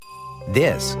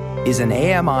This is an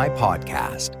AMI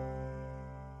podcast.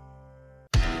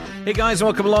 Hey guys,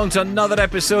 welcome along to another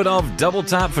episode of Double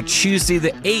Tap for Tuesday,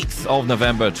 the 8th of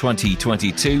November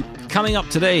 2022. Coming up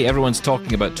today, everyone's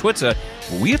talking about Twitter.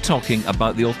 We're talking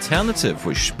about the alternative,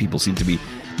 which people seem to be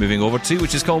moving over to,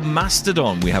 which is called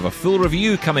Mastodon. We have a full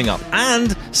review coming up,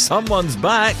 and someone's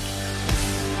back.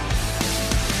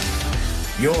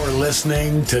 You're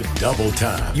listening to Double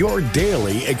Tap, your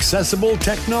daily accessible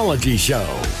technology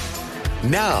show.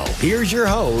 Now, here's your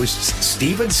hosts,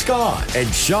 Stephen Scott and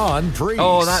Sean Priest.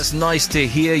 Oh, that's nice to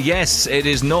hear. Yes, it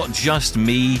is not just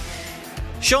me.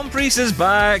 Sean Priest is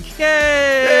back. Yay!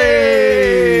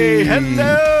 Hey,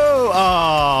 hello!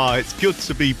 Ah, it's good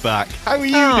to be back. How are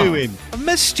you doing? I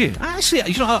missed you. Actually,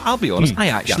 I'll be honest. I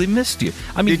actually missed you.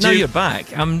 I mean, Did now you? you're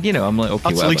back. I'm like, okay,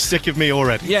 Utterly whatever. sick of me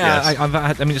already. Yeah, Yes.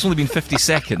 I mean, it's only been 50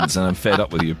 seconds, and I'm fed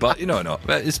up with you. But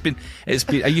it's been.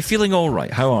 Are you feeling all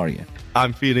right? How are you?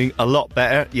 I'm feeling a lot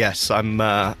better. Yes,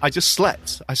 I just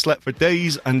slept. I slept for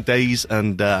days and days,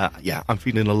 and yeah, I'm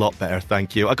feeling a lot better.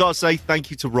 Thank you. I gotta say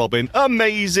thank you to Robin.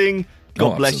 Amazing.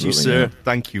 God bless you, absolutely, sir.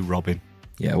 Thank you, Robin.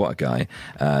 Yeah, what a guy.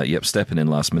 Yep, stepping in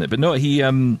last minute. But no, he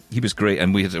was great,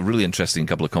 and we had a really interesting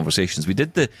couple of conversations. We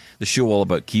did the show all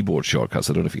about keyboard shortcuts.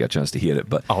 I don't know if you got a chance to hear it,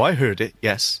 but Oh, I heard it.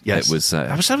 Yes. it was.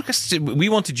 We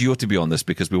wanted you to be on this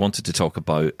because we wanted to talk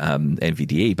about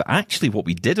NVDA. But actually, what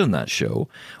we did on that show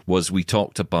was we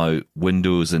talked about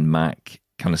Windows and Mac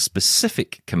kind of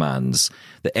specific commands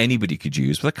that anybody could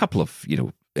use with a couple of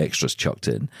extras chucked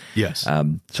in. Yes.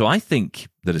 So I think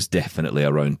there is definitely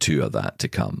a round two of that to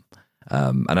come.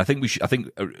 And I think I think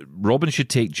Robin should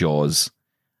take JAWS.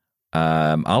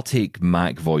 I'll take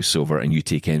Mac VoiceOver, and you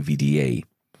take NVDA.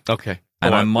 Okay.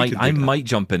 And All right, I might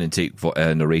jump in and take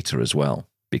Narrator as well,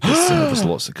 because there's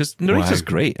lots. Because Narrator's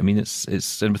great. I mean,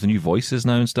 it's in with the new voices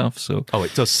now and stuff. So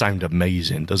it does sound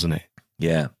amazing, doesn't it?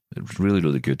 yeah, it's really,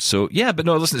 really good. So yeah, but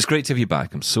no, listen, it's great to have you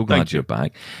back. I'm so glad Thank you. you're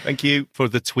back. Thank you for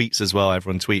the tweets as well.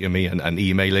 Everyone tweeting me and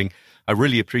emailing. I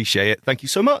really appreciate it. Thank you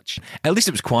so much. At least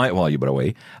it was quiet while you were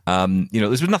away. There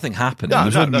was nothing happening. No, There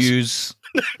was no that's- news.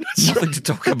 Nothing to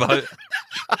talk about.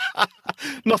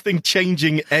 Nothing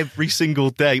changing every single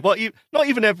day. Well, not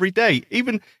even every day.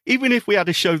 Even if we had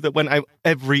a show that went out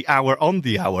every hour on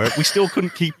the hour, we still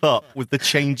couldn't keep up with the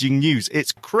changing news.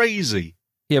 It's crazy.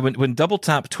 Yeah, when Double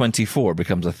Tap 24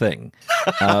 becomes a thing.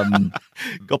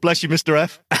 God bless you, Mr.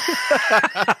 F.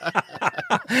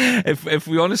 If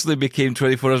we honestly became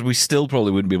 24 hours, we still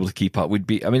probably wouldn't be able to keep up.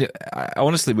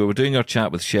 Honestly, we were doing our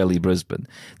chat with Shelley Brisbane.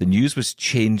 The news was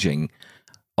changing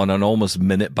on an almost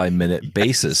minute by minute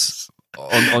basis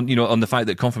on the fact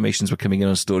that confirmations were coming in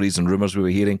on stories and rumors we were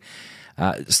hearing.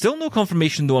 Still no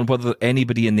confirmation though on whether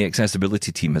anybody in the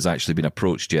accessibility team has actually been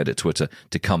approached yet at Twitter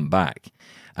to come back.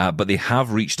 But they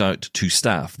have reached out to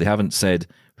staff. They haven't said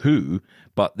who,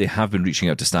 but they have been reaching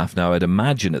out to staff. Now, I'd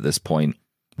imagine at this point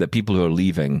that people who are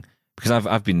leaving, because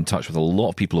I've been in touch with a lot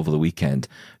of people over the weekend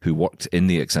who worked in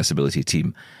the accessibility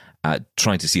team,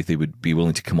 trying to see if they would be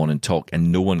willing to come on and talk,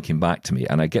 and no one came back to me.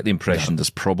 And I get the impression there's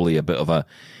probably a bit of a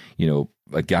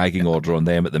gagging order on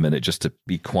them at the minute, just to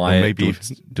be quiet. Or maybe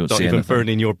don't not say even anything.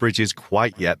 burning your bridges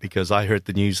quite yet, because I heard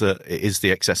the news that it is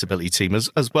the accessibility team, as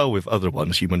well with other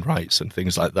ones, human rights and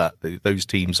things like that. Those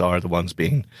teams are the ones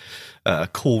being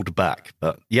called back,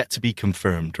 but yet to be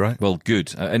confirmed, right? Well,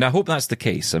 good. And I hope that's the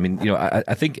case. I mean,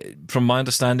 I think from my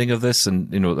understanding of this,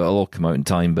 and, it'll all come out in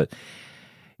time, but,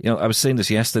 I was saying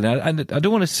this yesterday, and I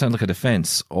don't want to sound like a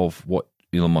defense of what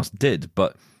Elon Musk did,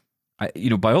 but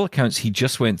by all accounts, he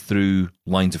just went through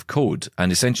lines of code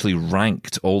and essentially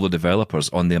ranked all the developers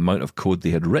on the amount of code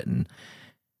they had written,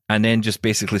 and then just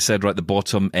basically said, right, the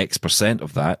bottom X%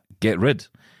 of that, get rid.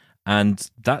 And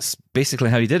that's basically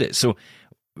how he did it. So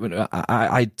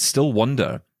I still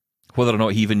wonder whether or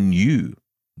not he even knew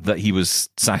that he was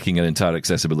sacking an entire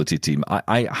accessibility team.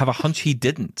 I have a hunch he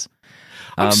didn't.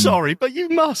 I'm sorry, but you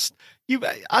must. You,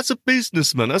 as a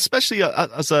businessman, especially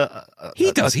as a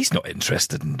he does. He's not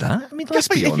interested in that. I mean, let's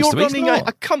but be if honest. you're running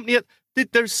a company,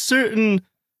 there's certain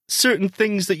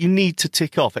things that you need to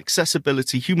tick off: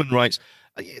 accessibility, human rights.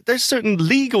 There's certain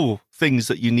legal things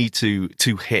that you need to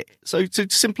hit. So to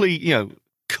simply,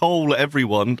 coal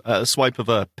everyone at a swipe of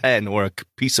a pen or a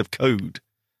piece of code.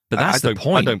 But that's the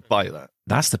point. I don't buy that.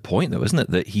 That's the point, though, isn't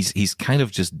it? That he's kind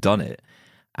of just done it,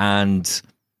 and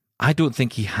I don't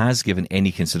think he has given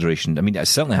any consideration. I mean, it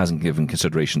certainly hasn't given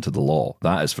consideration to the law.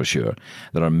 That is for sure.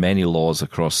 There are many laws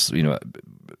across,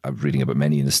 I'm reading about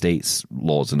many in the States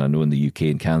laws, and I know in the UK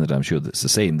and Canada, I'm sure that's the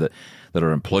same, that there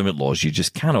are employment laws. You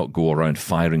just cannot go around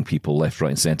firing people left, right,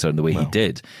 and centre in the way he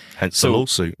did. Hence the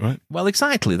lawsuit, right? Well,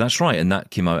 exactly. That's right. And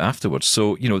that came out afterwards.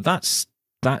 So, that's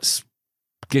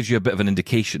gives you a bit of an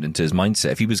indication into his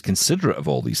mindset. If he was considerate of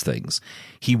all these things,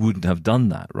 he wouldn't have done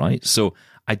that, right? So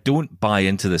I don't buy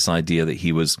into this idea that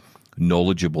he was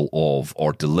knowledgeable of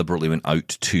or deliberately went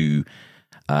out to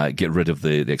get rid of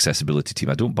the accessibility team.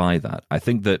 I don't buy that. I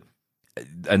think that,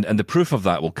 and the proof of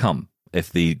that will come if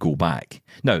they go back.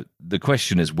 Now, the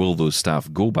question is, will those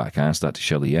staff go back? I asked that to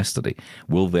Shelley yesterday.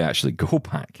 Will they actually go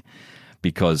back?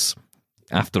 Because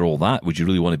after all that, would you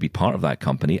really want to be part of that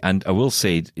company? And I will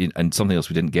say, and something else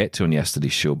we didn't get to on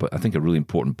yesterday's show, but I think a really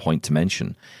important point to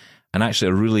mention, and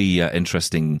actually a really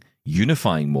interesting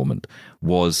unifying moment,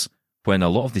 was when a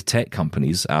lot of the tech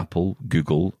companies, Apple,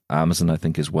 Google, Amazon, I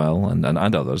think as well, and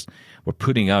others, were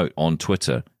putting out on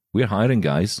Twitter, we're hiring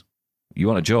guys. You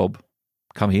want a job?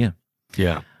 Come here.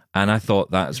 Yeah. And I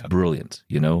thought that's brilliant,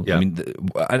 you know? Yeah. I mean,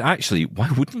 and actually, why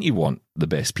wouldn't you want the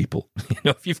best people? You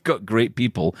know, if you've got great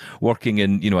people working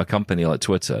in, you know, a company like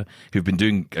Twitter who've been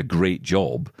doing a great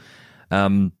job,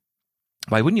 why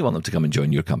wouldn't you want them to come and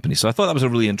join your company? So I thought that was a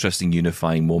really interesting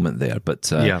unifying moment there.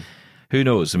 But who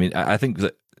knows? I mean, I think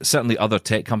that certainly other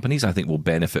tech companies, I think, will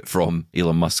benefit from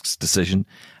Elon Musk's decision.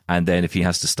 And then if he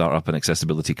has to start up an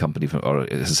accessibility company or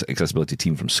accessibility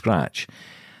team from scratch,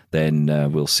 then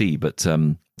we'll see. But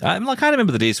I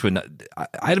remember the days when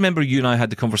I remember you and I had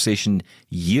the conversation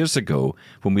years ago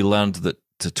when we learned that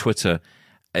to Twitter,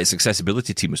 its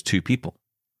accessibility team was 2 people.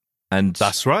 And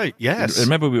that's right. Yes. I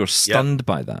remember we were stunned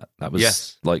by that. That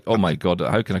was like, oh my God,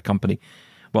 how can a company?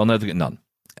 Well, now they've got none.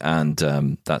 And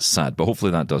that's sad, but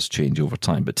hopefully that does change over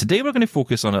time. But today we're going to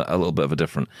focus on a little bit of a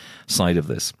different side of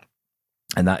this,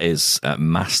 and that is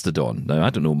Mastodon. Now, I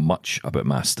don't know much about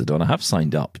Mastodon. I have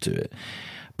signed up to it,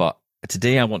 but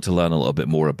today I want to learn a little bit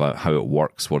more about how it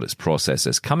works, what its process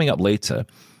is. Coming up later,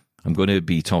 I'm going to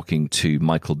be talking to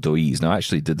Michael Doise. Now, I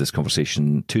actually did this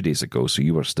conversation 2 days ago, so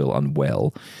you were still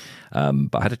unwell,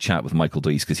 but I had a chat with Michael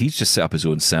Doise because he's just set up his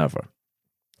own server.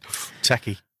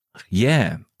 Techie.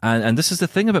 Yeah. And this is the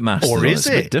thing about Mastodon. Or is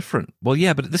it's a bit different. Well,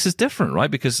 yeah, but this is different, right?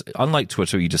 Because unlike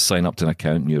Twitter, you just sign up to an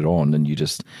account and you're on and you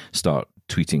just start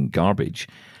tweeting garbage.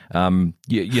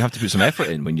 You have to put some effort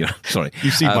in when you're... Sorry.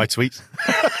 You've seen my tweets.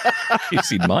 You've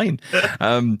seen mine.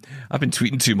 I've been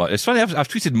tweeting too much. It's funny, I've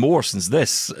tweeted more since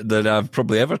this than I've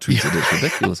probably ever tweeted. It's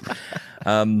ridiculous.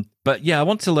 But yeah, I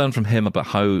want to learn from him about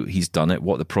how he's done it,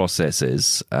 what the process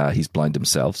is. He's blind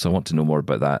himself, so I want to know more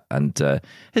about that and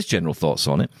his general thoughts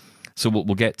on it. So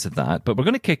we'll get to that. But we're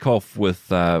going to kick off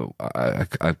with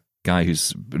a guy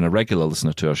who's been a regular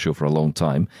listener to our show for a long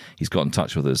time. He's got in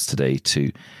touch with us today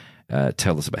to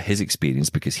tell us about his experience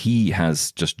because he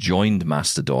has just joined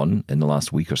Mastodon in the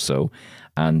last week or so.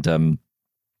 And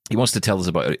he wants to tell us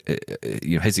about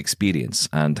his experience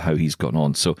and how he's gotten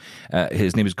on. So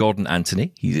his name is Gordon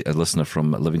Anthony. He's a listener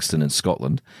from Livingston in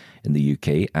Scotland in the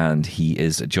UK. And he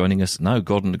is joining us now.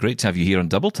 Gordon, great to have you here on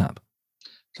Double Tap.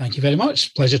 Thank you very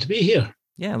much. Pleasure to be here.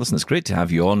 Yeah, listen, it's great to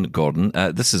have you on, Gordon.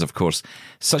 This is, of course,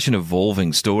 such an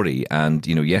evolving story. And,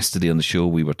 you know, yesterday on the show,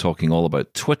 we were talking all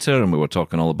about Twitter and we were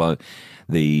talking all about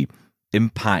the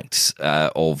impact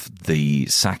of the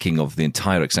sacking of the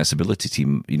entire accessibility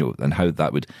team, you know, and how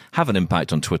that would have an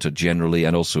impact on Twitter generally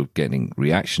and also getting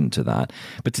reaction to that.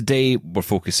 But today we're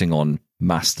focusing on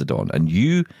Mastodon. And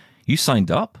you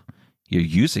signed up, you're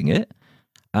using it.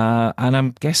 And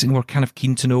I'm guessing we're kind of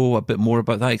keen to know a bit more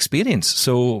about that experience.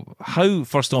 So how,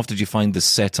 first off, did you find the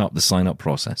setup, the sign-up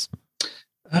process?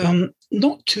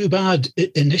 Not too bad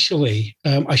initially.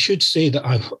 I should say that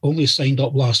I've only signed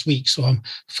up last week, so I'm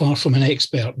far from an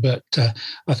expert. But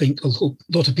I think a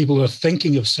lot of people who are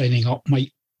thinking of signing up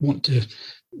might want to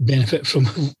benefit from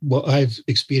what I've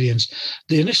experienced.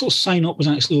 The initial sign-up was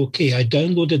actually okay. I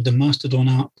downloaded the Mastodon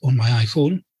app on my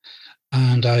iPhone,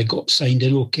 and I got signed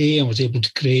in okay. I was able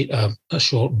to create a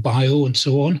short bio and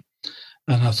so on.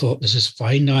 And I thought, this is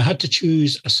fine. Now, I had to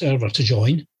choose a server to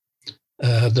join.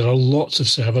 There are lots of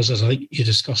servers, as I think you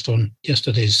discussed on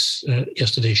yesterday's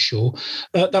show.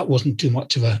 That wasn't too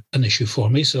much of an issue for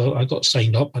me. So I got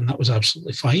signed up, and that was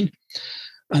absolutely fine.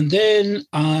 And then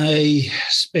I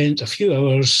spent a few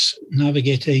hours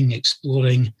navigating,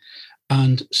 exploring,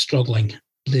 and struggling.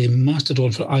 The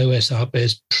Mastodon for iOS app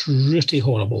is pretty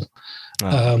horrible.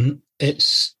 Wow.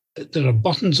 There are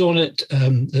buttons on it.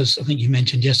 There's, I think you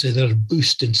mentioned yesterday, there's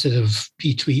boost instead of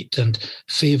retweet and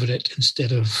favorite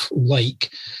instead of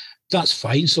like. That's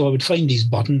fine. So I would find these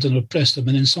buttons and I'd press them,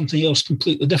 and then something else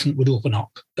completely different would open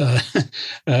up.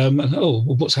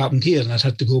 What's happened here? And I'd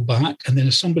have to go back. And then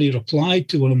if somebody replied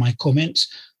to one of my comments,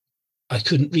 I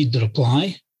couldn't read the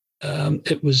reply.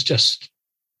 It was just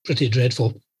pretty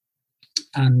dreadful.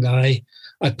 And I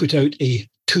put out a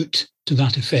toot to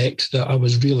that effect, that I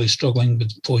was really struggling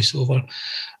with voiceover.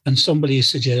 And somebody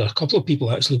suggested, a couple of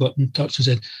people actually got in touch and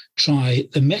said, try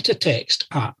the MetaText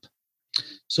app.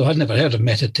 So I'd never heard of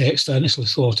MetaText. I initially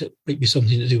thought it might be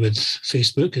something to do with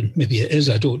Facebook, and maybe it is,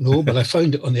 I don't know. But I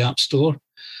found it on the App Store,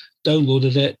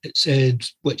 downloaded it. It said,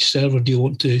 which server do you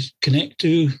want to connect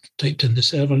to? Typed in the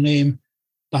server name,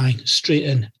 bang, straight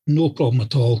in, no problem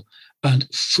at all, and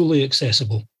fully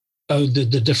accessible.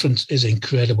 The difference is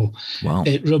incredible. Wow.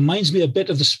 It reminds me a bit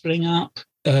of the Spring app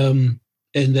in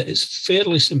that it's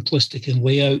fairly simplistic in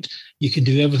layout. You can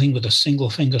do everything with a single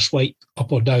finger swipe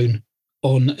up or down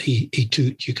on a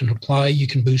toot. You can reply, you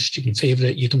can boost, you can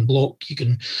favorite, you can block, you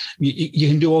can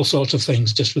do all sorts of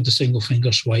things just with the single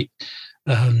finger swipe.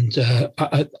 And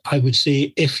I would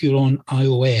say if you're on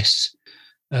iOS,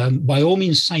 by all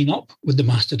means sign up with the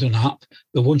Mastodon app,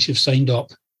 but once you've signed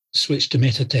up, switch to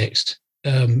MetaText.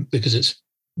 Because it's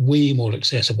way more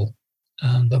accessible,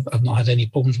 and I've not had any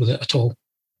problems with it at all.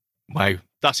 Wow,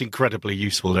 that's incredibly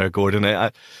useful there, Gordon.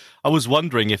 I was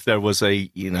wondering if there was a,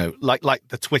 like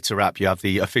the Twitter app, you have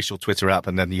the official Twitter app,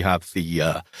 and then you have the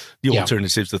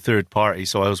alternatives, the third party.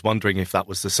 So I was wondering if that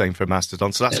was the same for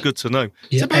Mastodon. So that's good to know.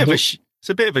 Yeah, it's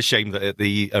a bit of a shame that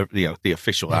the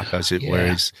official app, as it were,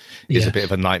 is a bit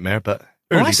of a nightmare. But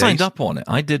I signed up on it.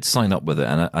 I did sign up with it,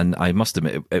 and I must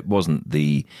admit it wasn't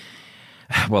the.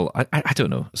 Well, I don't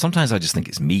know. Sometimes I just think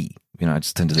it's me. I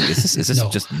just tend to think, is this No.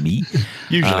 just me?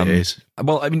 Usually it is.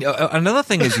 Well, I mean, another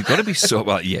thing is you've got to be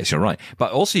well, yes, you're right.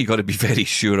 But also you've got to be very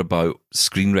sure about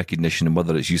screen recognition and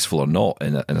whether it's useful or not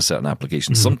in a certain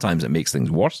application. Mm-hmm. Sometimes it makes things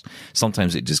worse.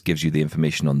 Sometimes it just gives you the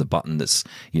information on the button that's,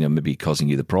 maybe causing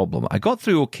you the problem. I got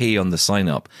through okay on the sign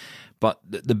up, but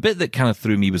the bit that kind of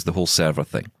threw me was the whole server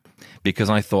thing.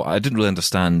 Because I thought I didn't really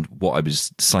understand what I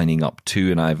was signing up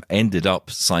to, and I've ended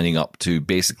up signing up to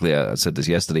basically, I said this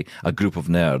yesterday, a group of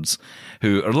nerds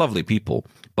who are lovely people,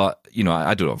 but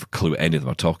I don't have a clue what any of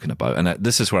them are talking about, and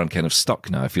this is where I'm kind of stuck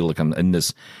now. I feel like I'm in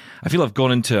this. I feel I've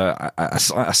gone into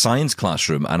a science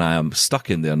classroom, and I am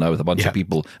stuck in there now with a bunch of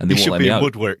people, and they won't let me out.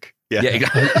 Woodwork. Yeah,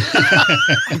 exactly.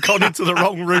 I've gone into the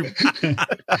wrong room.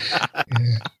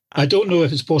 I don't know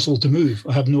if it's possible to move.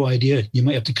 I have no idea. You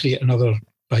might have to create another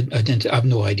identity. I have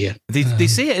no idea. They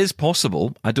say it is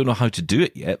possible. I don't know how to do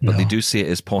it yet, but they do say it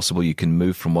is possible. You can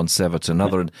move from one server to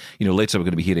another. And, later we're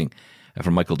going to be hearing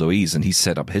from Michael Doise, and he's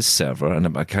set up his server,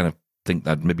 and I kind of think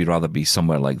I'd maybe rather be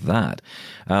somewhere like that.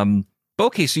 But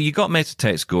okay, so you got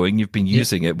MetaText going, you've been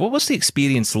using it. What was the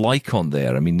experience like on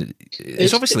there? I mean,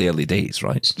 it's obviously early days,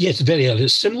 right? Yeah, it's very early.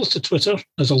 It's similar to Twitter.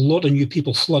 There's a lot of new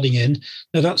people flooding in.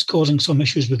 Now, that's causing some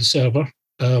issues with the server.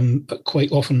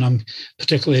 Quite often,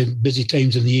 particularly busy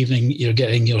times in the evening, you're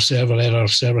getting your server error,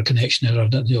 server connection error.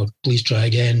 Please try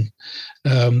again,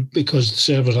 because the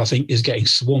server, I think, is getting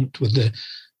swamped with the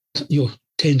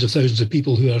tens of thousands of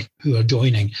people who are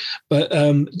joining. But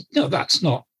that's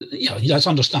not. That's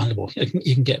understandable.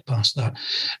 You can get past that.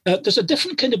 There's a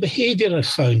different kind of behaviour I've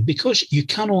found, because you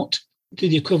cannot do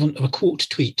the equivalent of a quote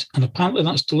tweet, and apparently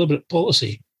that's deliberate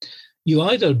policy. You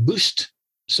either boost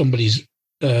somebody's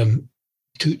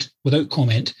toot without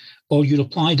comment, or you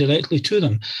reply directly to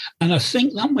them. And I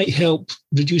think that might help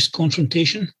reduce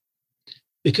confrontation,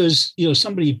 because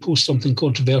somebody posts something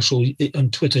controversial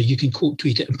on Twitter, you can quote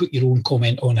tweet it and put your own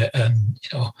comment on it, and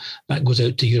that goes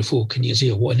out to your folk, and you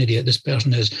say, what an idiot this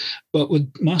person is. But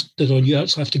with Mastodon, you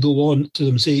actually have to go on to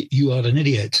them and say, you are an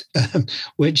idiot,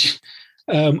 which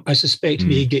I suspect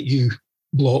may get you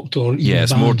blocked or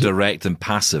it's banned. More direct and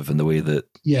passive in the way that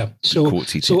so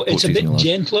it's a bit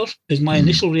gentler is my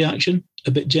initial reaction,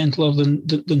 a bit gentler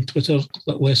than Twitter,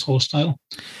 less hostile,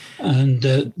 and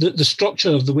the structure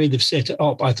of the way they've set it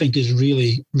up, I think, is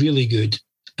really, really good.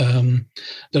 There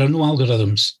are no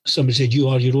algorithms. Somebody said you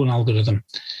are your own algorithm.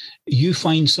 You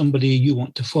find somebody you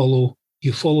want to follow,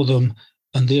 you follow them,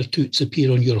 and their toots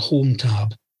appear on your home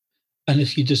tab, and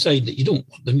if you decide that you don't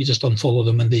want them, you just unfollow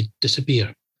them and they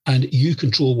disappear. And you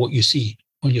control what you see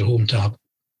on your home tab,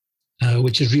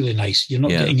 which is really nice. You're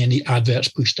not getting any adverts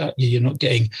pushed at you. You're not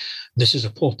getting, this is a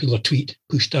popular tweet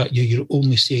pushed at you. You're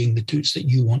only seeing the tweets that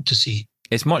you want to see.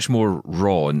 It's much more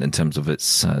raw in terms of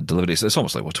its delivery. It's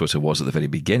almost like what Twitter was at the very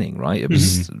beginning, right? It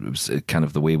was kind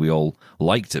of the way we all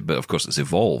liked it, but of course it's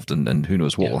evolved, and who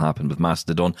knows what will happen with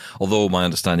Mastodon. Although my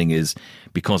understanding is,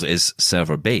 because it is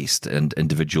server-based and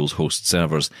individuals host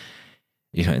servers,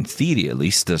 in theory at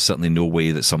least, there's certainly no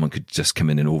way that someone could just come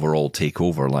in and overall take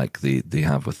over like they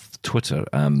have with Twitter.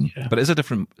 But it's a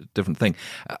different thing.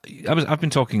 I've been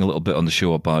talking a little bit on the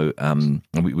show about,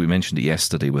 we mentioned it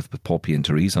yesterday with Poppy and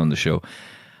Teresa on the show,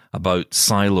 about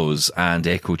silos and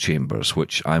echo chambers,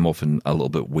 which I'm often a little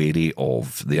bit wary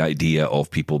of, the idea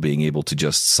of people being able to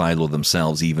just silo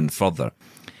themselves even further,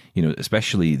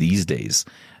 especially these days.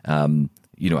 And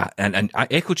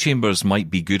echo chambers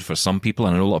might be good for some people,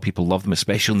 and I know a lot of people love them,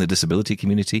 especially in the disability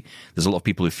community. There's a lot of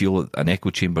people who feel that an echo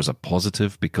chamber is a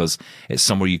positive because it's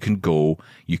somewhere you can go,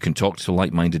 you can talk to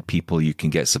like-minded people, you can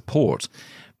get support.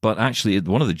 But actually,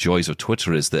 one of the joys of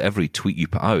Twitter is that every tweet you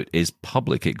put out is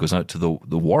public. It goes out to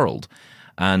the world,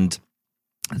 and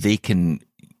they can,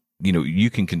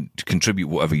 you can contribute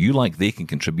whatever you like. They can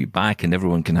contribute back, and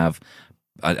everyone can have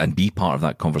and be part of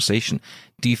that conversation.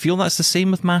 Do you feel that's the same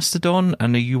with Mastodon?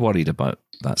 And are you worried about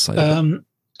that side of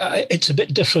it? It's a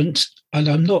bit different, and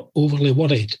I'm not overly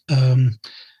worried.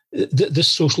 This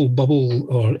social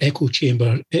bubble or echo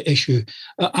chamber issue,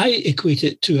 I equate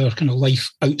it to our kind of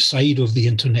life outside of the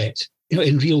internet.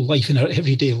 In real life, in our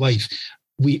everyday life,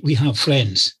 we have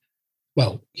friends.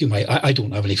 Well, you might. I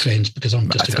don't have any friends because I'm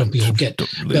just a grumpy old git.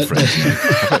 I've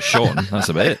got Sean. That's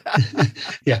about it.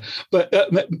 Yeah, but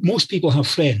most people have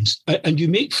friends, and you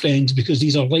make friends because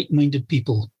these are like-minded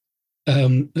people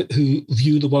who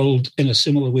view the world in a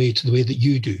similar way to the way that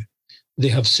you do. They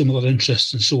have similar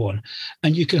interests and so on,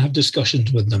 and you can have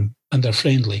discussions with them, and they're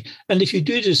friendly. And if you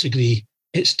do disagree,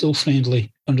 it's still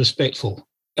friendly and respectful.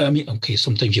 I mean, okay,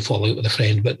 sometimes you fall out with a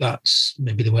friend, but that's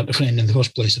maybe they weren't a friend in the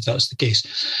first place if that's the case.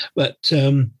 But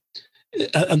and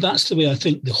that's the way I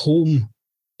think the home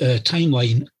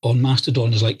timeline on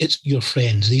Mastodon is like. It's your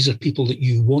friends. These are people that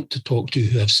you want to talk to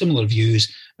who have similar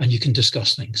views, and you can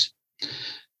discuss things.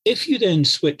 If you then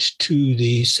switch to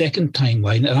the second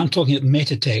timeline, and I'm talking about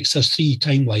meta text, there's 3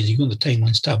 timelines. You go in the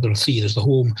timelines tab, there are 3. There's the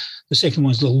home. The second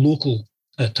one is the local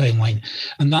timeline,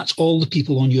 and that's all the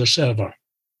people on your server.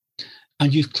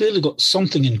 And you've clearly got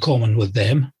something in common with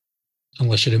them,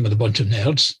 unless you're in with a bunch of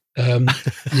nerds.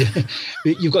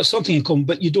 You've got something in common,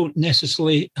 but you don't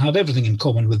necessarily have everything in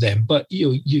common with them. But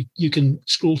you can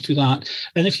scroll through that,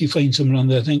 and if you find someone on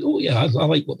there, think, oh yeah, I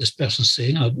like what this person's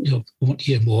saying. I want to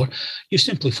hear more. You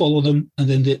simply follow them, and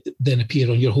then they then appear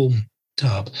on your home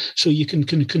tab. So you can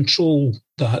control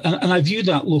that, and I view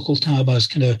that local tab as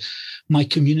kind of my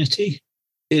community.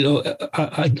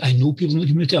 I know people in the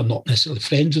community. I'm not necessarily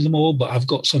friends with them all, but I've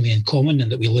got something in common in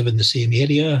that we live in the same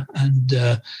area,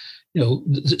 and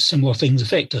similar things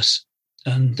affect us,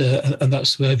 and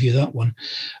that's the way I view that one.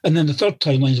 And then the third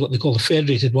timeline is what they call the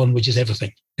federated one, which is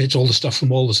everything. It's all the stuff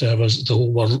from all the servers, the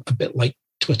whole world, a bit like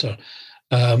Twitter.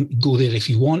 Go there if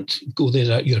you want. Go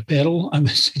there at your peril, I would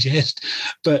suggest.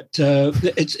 But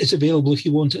it's available if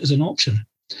you want it as an option.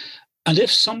 And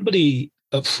if somebody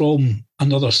from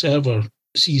another server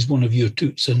sees one of your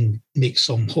tweets and makes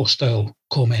some hostile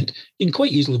comment, you can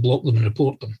quite easily block them and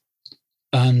report them.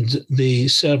 And the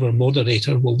server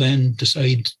moderator will then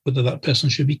decide whether that person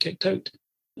should be kicked out.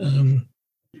 And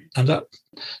that,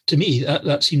 to me,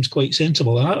 that seems quite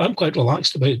sensible. And I'm quite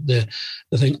relaxed about the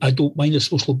thing. I don't mind a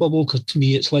social bubble because to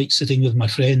me it's like sitting with my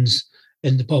friends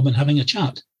in the pub and having a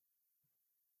chat.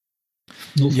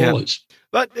 No fallouts.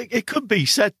 But it could be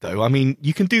said, though. I mean,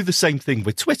 you can do the same thing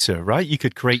with Twitter, right? You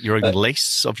could create your own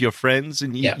lists of your friends,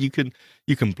 and you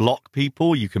can block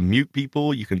people, you can mute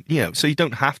people, you can, so you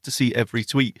don't have to see every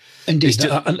tweet. Indeed,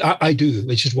 I do,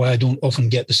 which is why I don't often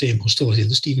get the same hostility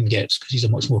that Stephen gets, because he's a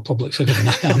much more public figure than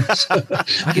I am. So.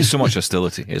 I get so much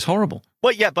hostility. It's horrible.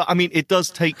 Well, yeah, but I mean, it does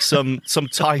take some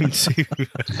time to,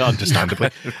 understandably,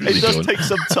 it does take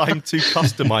some time to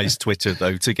customize Twitter,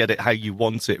 though, to get it how you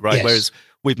want it, right? Yes. Whereas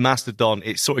with Mastodon,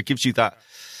 it sort of gives you that,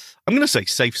 I'm going to say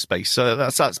safe space.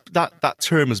 That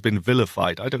term has been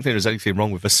vilified. I don't think there's anything wrong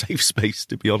with a safe space,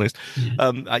 to be honest.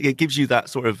 Yeah. It gives you that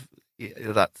sort of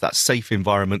that safe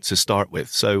environment to start with.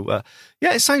 So,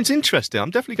 it sounds interesting. I'm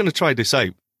definitely going to try this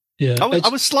out. Yeah, I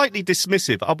was slightly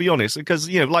dismissive, I'll be honest, because,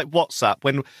 like WhatsApp,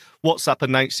 when WhatsApp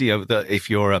announced, that if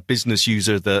you're a business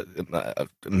user, that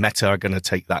Meta are going to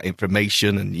take that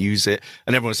information and use it.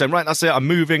 And everyone's saying, right, that's it, I'm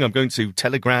moving, I'm going to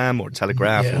Telegram or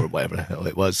Telegraph or whatever the hell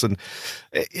it was. And,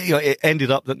 it ended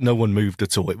up that no one moved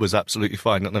at all. It was absolutely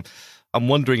fine. And I'm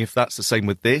wondering if that's the same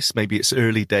with this. Maybe it's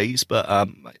early days, but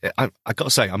I got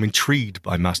to say, I'm intrigued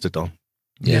by Mastodon.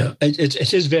 Yeah,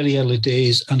 it is very early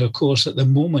days. And of course, at the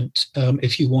moment,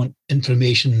 if you want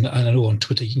information, and I know on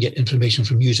Twitter, you can get information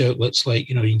from news outlets like,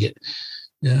 you can get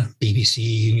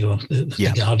BBC,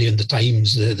 the Guardian, the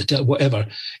Times, the whatever.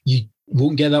 You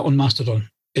won't get that on Mastodon.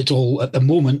 It's all, at the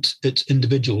moment, it's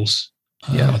individuals.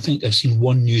 I think I've seen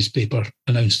one newspaper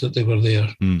announce that they were there.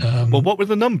 Well, what were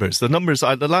the numbers? The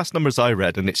last numbers I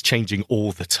read, and it's changing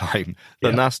all the time.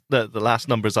 The last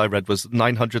numbers I read was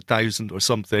 900,000 or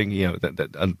something,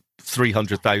 and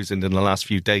 300,000 in the last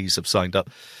few days have signed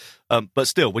up. But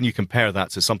still, when you compare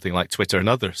that to something like Twitter and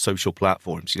other social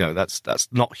platforms,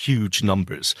 that's not huge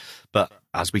numbers. But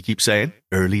as we keep saying,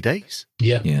 early days.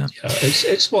 Yeah.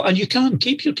 It's small, and you can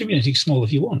keep your community small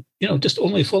if you want. Just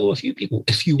only follow a few people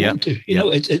if you want to.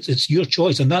 It's your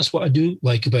choice, and that's what I do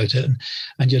like about it.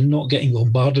 And you're not getting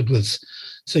bombarded with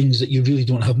things that you really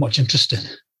don't have much interest in.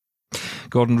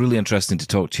 Gordon, really interesting to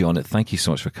talk to you on it. Thank you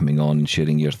so much for coming on and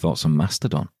sharing your thoughts on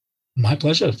Mastodon. My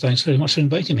pleasure. Thanks very much for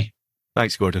inviting me.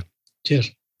 Thanks, Gordon.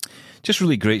 Cheers. Just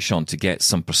really great, Sean, to get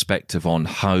some perspective on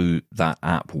how that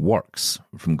app works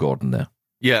from Gordon there.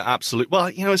 Yeah, absolutely. Well,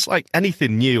 it's like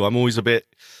anything new. I'm always a bit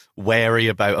wary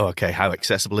about, how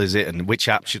accessible is it and which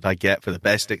app should I get for the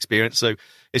best experience? So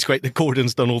it's great that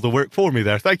Gordon's done all the work for me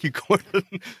there. Thank you, Gordon.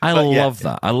 I love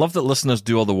that. I love that listeners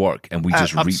do all the work and we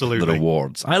just reap the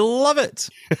rewards. I love it.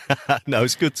 No,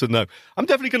 it's good to know. I'm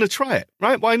definitely going to try it,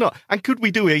 right? Why not? And could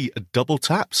we do a double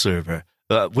tap server?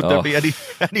 Would there be any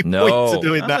point to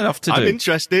doing that? I'm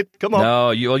interested. Come on.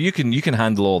 No, you can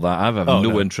handle all that. I have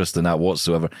no interest in that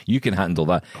whatsoever. You can handle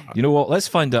that. You know what? Let's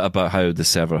find out about how the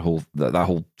server that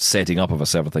whole setting up of a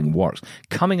server thing works.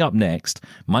 Coming up next,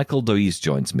 Michael Doise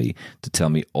joins me to tell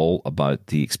me all about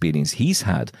the experience he's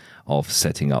had of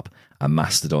setting up a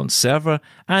Mastodon server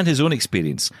and his own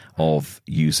experience of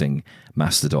using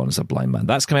Mastodon as a blind man.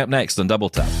 That's coming up next on Double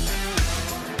Tap.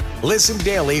 Listen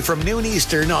daily from noon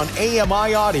Eastern on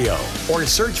AMI Audio or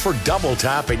search for Double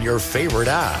Tap in your favorite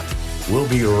app. We'll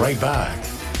be right back.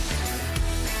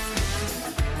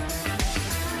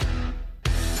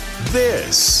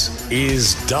 This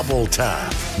is Double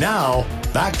Tap. Now,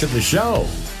 back to the show.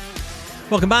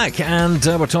 Welcome back, and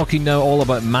we're talking now all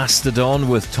about Mastodon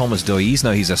with Thomas Doise.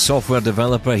 Now, he's a software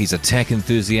developer, he's a tech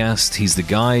enthusiast, he's the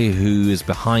guy who is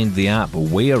behind the app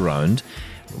Way Around.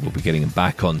 We'll be getting him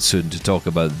back on soon to talk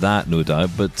about that, no doubt.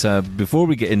 But before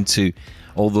we get into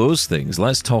all those things,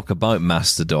 let's talk about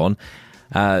Mastodon.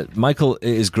 Michael, it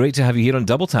is great to have you here on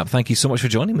Double Tap. Thank you so much for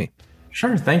joining me.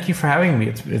 Sure. Thank you for having me.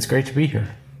 It's great to be here.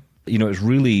 It's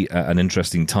really an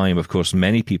interesting time. Of course,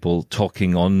 many people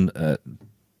talking on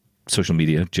social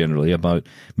media generally about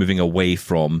moving away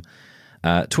from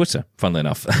Twitter, funnily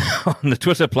enough. On the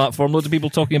Twitter platform, loads of people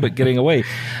talking about getting away.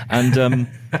 And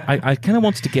I kind of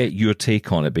wanted to get your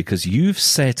take on it because you've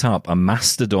set up a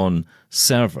Mastodon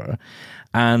server,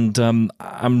 and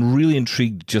I'm really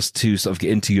intrigued just to sort of get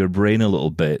into your brain a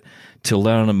little bit to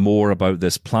learn more about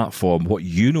this platform, what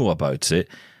you know about it,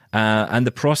 and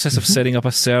the process of setting up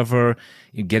a server,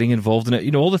 getting involved in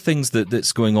it, all the things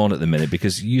that's going on at the minute,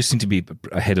 because you seem to be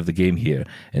ahead of the game here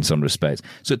in some respects.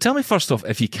 So tell me first off,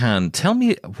 if you can, tell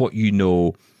me what you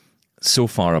know so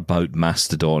far about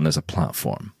Mastodon as a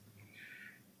platform.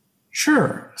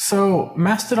 Sure. So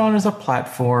Mastodon is a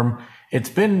platform. It's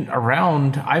been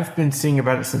around. I've been seeing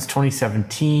about it since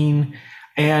 2017.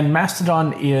 And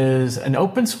Mastodon is an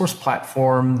open source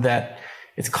platform that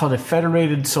it's called a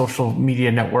federated social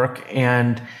media network.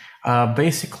 And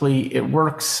basically, it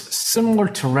works similar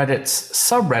to Reddit's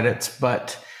subreddits,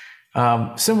 but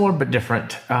similar but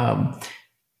different,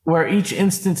 where each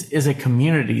instance is a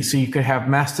community. So you could have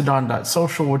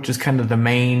Mastodon.social, which is kind of the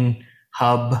main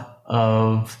hub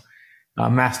of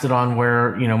Mastodon,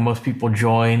 where most people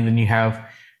join. Then you have,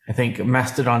 I think,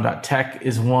 Mastodon.tech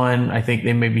is one. I think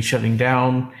they may be shutting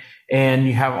down. And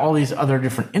you have all these other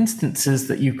different instances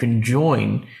that you can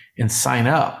join and sign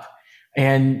up.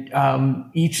 And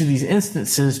each of these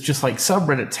instances, just like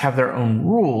subreddits, have their own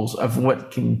rules of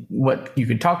what you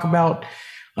can talk about.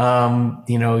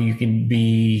 You can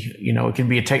be, it can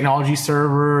be a technology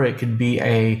server. It could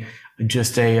be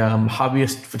just a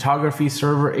hobbyist photography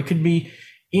server. It could be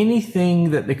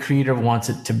anything that the creator wants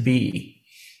it to be.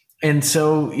 And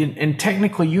so, and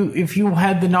technically, if you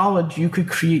had the knowledge, you could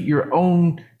create your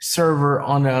own server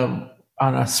on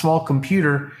a small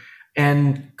computer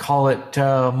and call it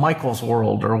Michael's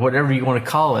World or whatever you want to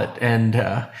call it. And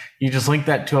you just link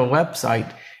that to a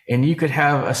website and you could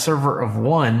have a server of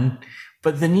one.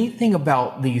 But the neat thing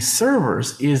about these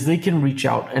servers is they can reach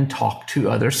out and talk to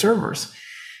other servers.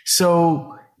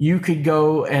 So you could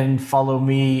go and follow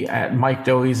me at Mike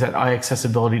Doise at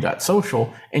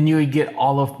iaccessibility.social and you would get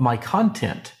all of my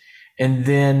content. And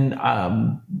then I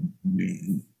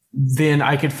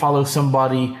could follow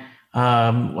somebody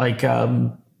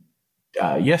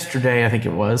yesterday, I think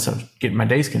it was. I'm getting my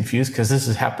days confused because this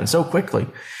has happened so quickly.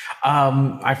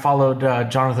 I followed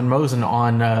Jonathan Mosen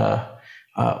on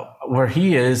where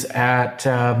he is at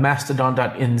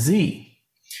mastodon.nz.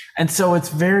 And so it's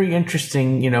very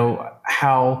interesting,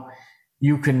 how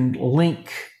you can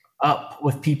link up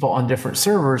with people on different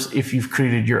servers if you've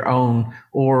created your own,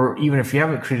 or even if you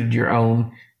haven't created your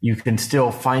own, you can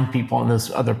still find people in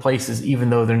those other places, even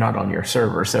though they're not on your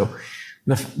server. So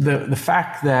the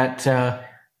fact that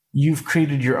you've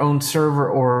created your own server,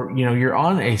 or you're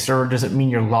on a server, doesn't mean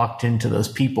you're locked into those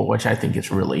people, which I think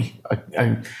is really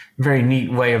a very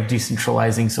neat way of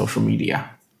decentralizing social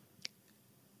media.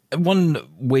 One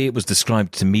way it was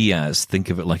described to me as, think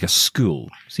of it like a school.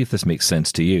 See if this makes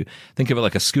sense to you. Think of it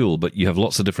like a school, but you have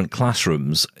lots of different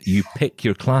classrooms. You pick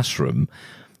your classroom,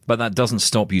 but that doesn't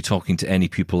stop you talking to any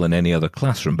people in any other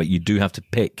classroom. But you do have to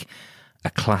pick a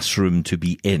classroom to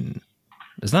be in.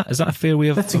 Is that a fair way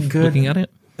of looking at it?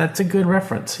 That's a good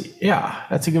reference. Yeah,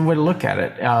 that's a good way to look at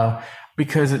it,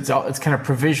 because it's kind of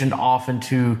provisioned off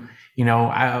into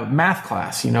a math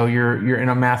class. You're in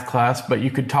a math class, but you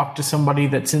could talk to somebody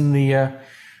that's in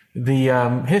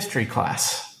the history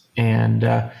class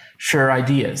and share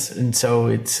ideas. And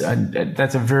so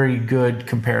that's a very good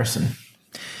comparison.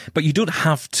 But you don't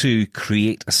have to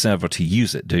create a server to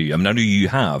use it, do you? I mean, I know you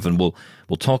have, and we'll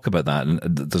talk about that, and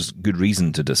there's good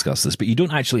reason to discuss this, but you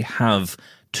don't actually have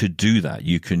to do that.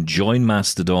 You can join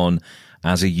Mastodon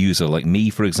as a user. Like me,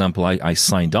 for example, I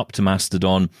signed up to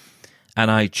Mastodon, and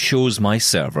I chose my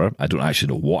server. I don't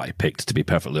actually know what I picked, to be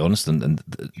perfectly honest, and to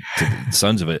the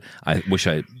sounds of it, I wish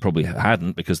I probably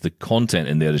hadn't, because the content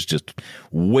in there is just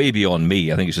way beyond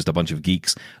me. I think it's just a bunch of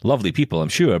geeks, lovely people, I'm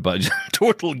sure, but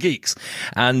total geeks.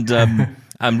 And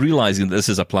I'm realizing that this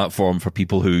is a platform for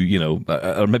people who,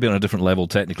 are maybe on a different level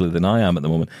technically than I am at the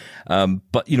moment.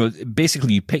 But,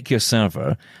 basically you pick your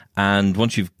server, and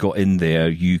once you've got in there,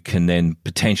 you can then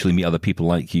potentially meet other people,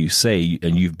 like you say,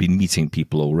 and you've been meeting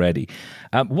people already.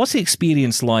 What's the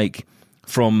experience like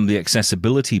from the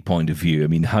accessibility point of view? I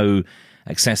mean, how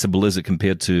accessible is it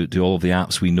compared to all of the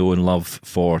apps we know and love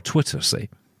for Twitter, say?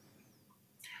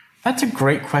 That's a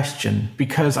great question,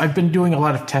 because I've been doing a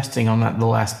lot of testing on that the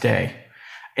last day.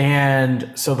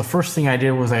 And so the first thing I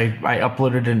did was I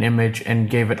uploaded an image and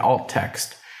gave it alt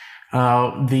text.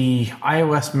 The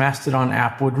iOS Mastodon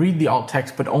app would read the alt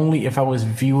text, but only if I was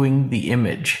viewing the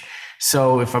image.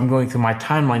 So if I'm going through my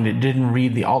timeline, it didn't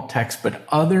read the alt text, but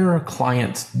other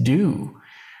clients do.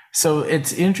 So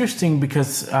it's interesting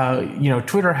because,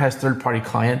 Twitter has third-party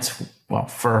clients, well,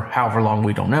 for however long,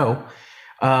 we don't know.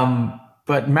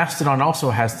 But Mastodon also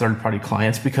has third-party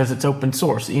clients because it's open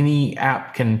source. Any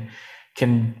app can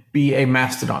be a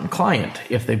Mastodon client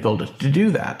if they build it to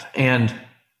do that. And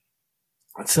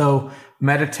so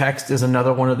MetaText is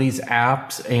another one of these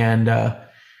apps. And,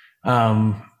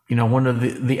 one of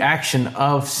the action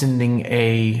of sending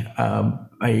a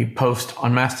post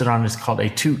on Mastodon is called a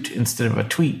toot instead of a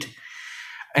tweet.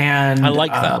 And I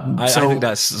like that. I think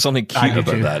that's something cute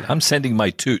about that. I'm sending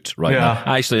my toot right now.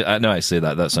 Actually, I know I say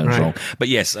that. That sounds wrong. But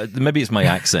yes, maybe it's my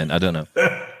accent. I don't know.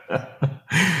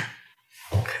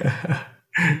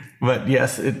 But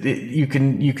yes, you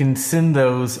can send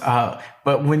those.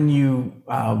 But when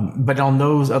but on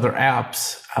those other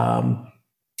apps,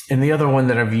 and the other one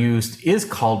that I've used is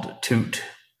called Toot.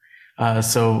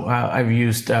 So I've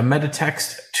used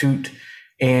MetaText, Toot,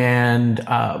 and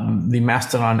the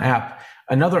Mastodon app.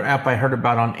 Another app I heard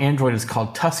about on Android is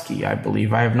called Tusky, I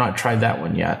believe. I have not tried that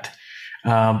one yet.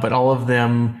 But all of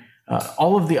them,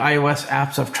 all of the iOS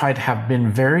apps I've tried have been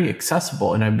very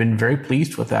accessible, and I've been very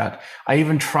pleased with that. I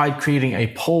even tried creating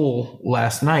a poll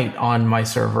last night on my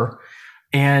server,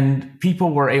 and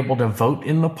people were able to vote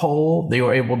in the poll. They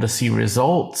were able to see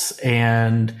results,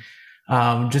 and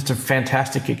just a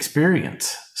fantastic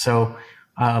experience. So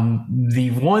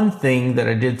the one thing that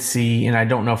I did see, and I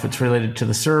don't know if it's related to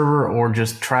the server or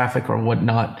just traffic or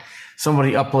whatnot,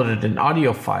 somebody uploaded an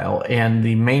audio file and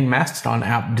the main Mastodon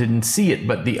app didn't see it,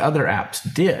 but the other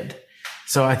apps did.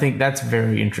 So I think that's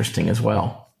very interesting as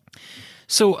well.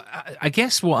 So I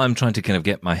guess what I'm trying to kind of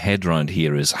get my head around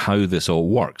here is how this all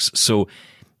works. So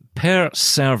per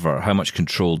server, how much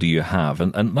control do you have?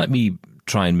 And let me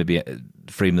try and maybe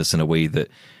frame this in a way that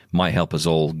might help us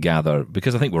all gather,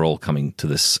 because I think we're all coming to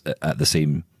this at the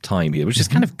same time here, which is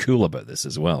kind of cool about this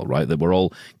as well, right? That we're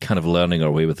all kind of learning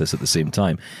our way with this at the same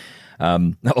time.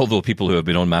 Although people who have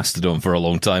been on Mastodon for a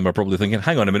long time are probably thinking,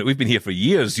 hang on a minute, we've been here for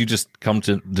years. You just come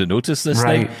to notice this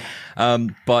thing.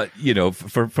 But, you know,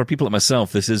 for people like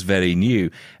myself, this is very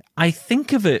new. I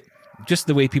think of it just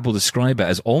the way people describe it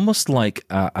as almost like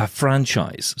a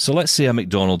franchise. So let's say a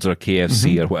McDonald's or a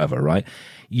KFC or whatever, right?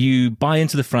 You buy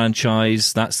into the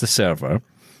franchise, that's the server.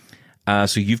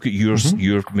 So you've got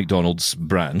your McDonald's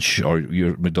branch or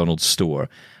your McDonald's store.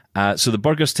 So the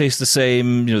burgers taste the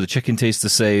same, you know, the chicken tastes the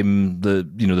same,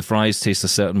 the fries taste a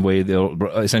certain way.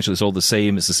 Essentially, it's all the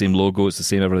same. It's the same logo. It's the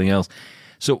same everything else.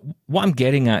 So what I'm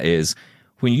getting at is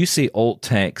when you say alt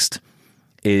text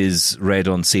is read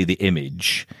on, say, the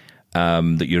image,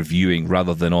 that you're viewing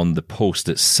rather than on the post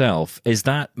itself. Is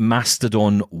that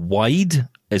Mastodon wide?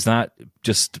 Is that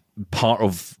just part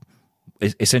of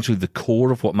essentially the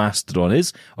core of what Mastodon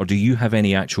is, or do you have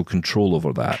any actual control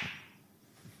over that?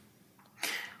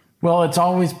 Well, it's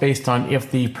always based on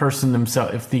if the person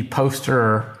themselves, if the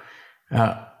poster,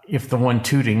 if the one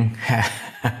tooting,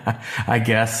 I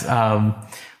guess,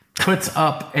 puts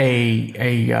up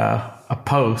a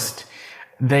post,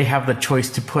 they have the choice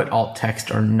to put alt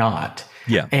text or not.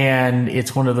 Yeah. And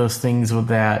it's one of those things with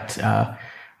that.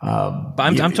 But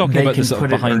I'm talking about the sort of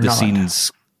behind the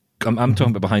scenes. I'm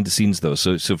talking about behind the scenes though.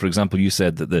 So for example, you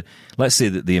said that let's say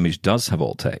that the image does have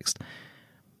alt text.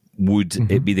 Would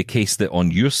it be the case that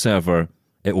on your server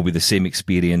it will be the same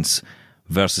experience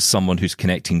versus someone who's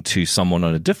connecting to someone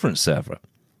on a different server?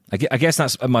 I guess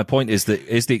that's my point. Is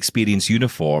the experience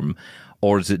uniform,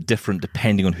 or is it different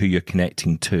depending on who you're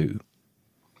connecting to?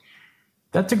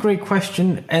 That's a great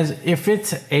question. As if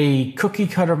it's a cookie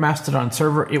cutter Mastodon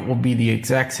server, it will be the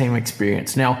exact same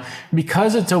experience. Now,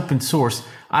 because it's open source,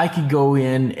 I could go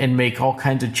in and make all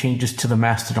kinds of changes to the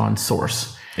Mastodon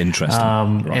source. Interesting.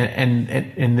 Right.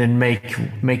 And then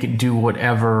make it do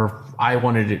whatever I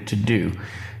wanted it to do.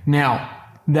 Now,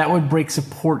 that would break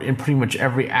support in pretty much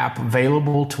every app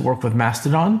available to work with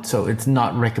Mastodon, so it's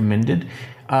not recommended.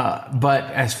 But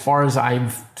as far as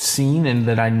I've seen and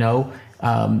that I know,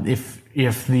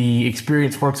 if the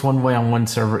experience works one way on one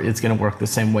server, it's going to work the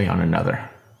same way on another.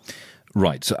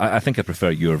 Right. So I think I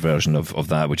prefer your version of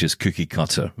that, which is cookie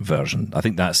cutter version. I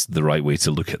think that's the right way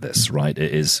to look at this, right?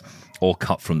 It is all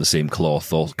cut from the same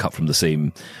cloth, all cut from the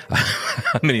same.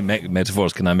 How many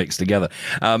metaphors can I mix together?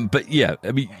 But yeah,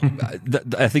 I mean,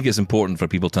 I think it's important for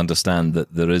people to understand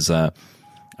that there is a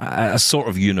sort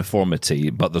of uniformity,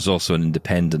 but there's also an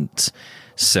independent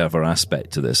server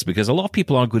aspect to this, because a lot of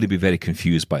people are going to be very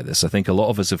confused by this. I think a lot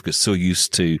of us have got so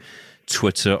used to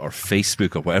Twitter or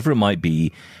Facebook or whatever it might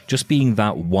be, just being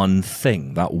that one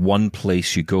thing, that one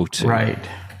place you go to. Right.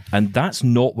 And that's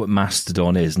not what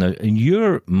Mastodon is. Now, in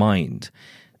your mind,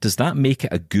 does that make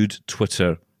it a good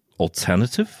Twitter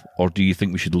alternative, or do you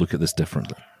think we should look at this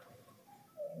differently?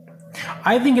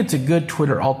 I think it's a good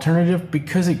Twitter alternative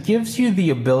because it gives you the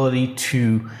ability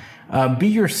to be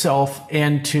yourself,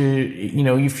 and to,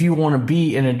 if you want to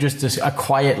be in just a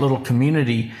quiet little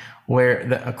community where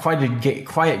a quiet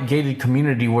gated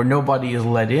community where nobody is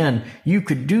let in, you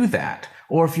could do that.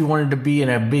 Or if you wanted to be in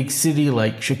a big city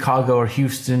like Chicago or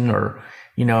Houston or,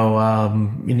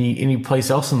 any place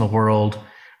else in the world.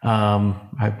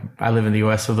 I live in the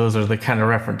US, so those are the kind of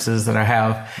references that I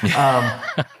have.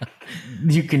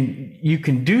 You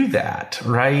can do that,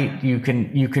 right? You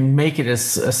can make it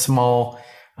as a small,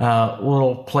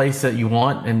 little place that you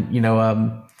want.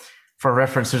 And, for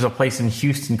reference, there's a place in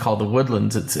Houston called the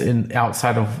Woodlands. It's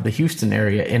outside of the Houston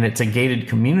area, and it's a gated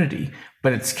community,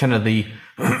 but it's kind of a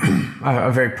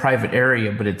very private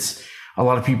area, but it's a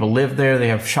lot of people live there. They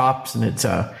have shops, and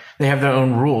they have their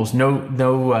own rules.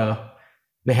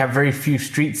 They have very few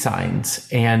street signs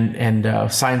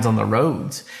and signs on the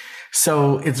roads.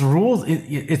 So it's rules.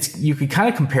 You could kind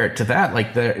of compare it to that.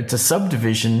 Like it's a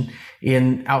subdivision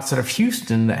outside of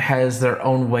Houston that has their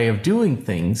own way of doing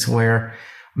things, where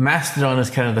Mastodon is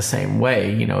kind of the same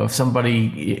way. If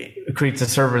somebody creates a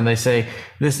server and they say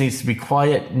this needs to be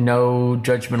quiet, no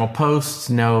judgmental posts,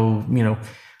 no,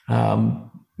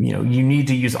 you need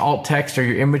to use alt text or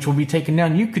your image will be taken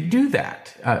down. You could do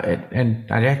that.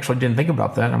 And I actually didn't think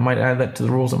about that. I might add that to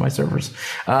the rules of my servers.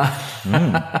 Yeah.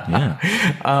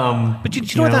 But do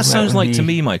you know what that sounds like to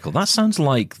me, Michael? That sounds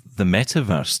like the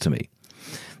metaverse to me.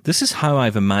 This is how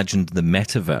I've imagined the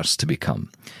metaverse to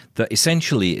become. That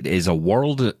essentially it is a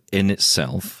world in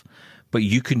itself, but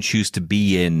you can choose to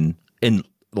be in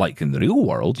like in the real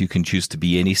world, you can choose to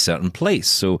be in a certain place.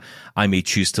 So I may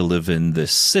choose to live in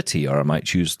this city, or I might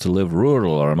choose to live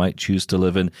rural, or I might choose to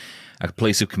live in a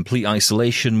place of complete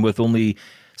isolation with only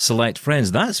select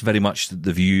friends. That's very much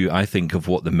the view, I think, of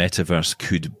what the metaverse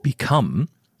could become,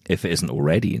 if it isn't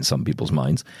already in some people's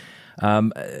minds.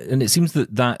 And it seems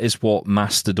that is what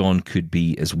Mastodon could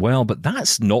be as well. But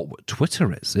that's not what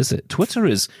Twitter is it? Twitter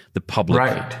is the public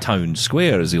town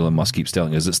square, as Elon Musk keeps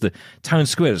telling us. It's the town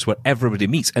square. It's where everybody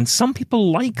meets. And some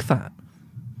people like that.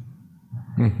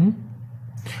 Mm-hmm.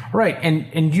 Right.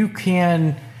 And you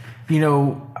can,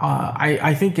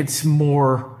 I think it's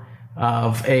more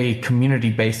of a community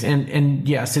based, and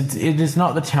yes, it is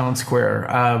not the town square.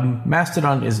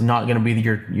 Mastodon is not going to be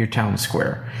your town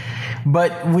square.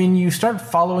 But when you start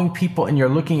following people and you're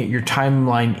looking at your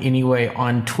timeline anyway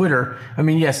on Twitter, I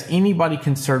mean, yes, anybody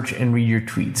can search and read your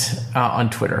tweets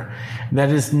on Twitter. That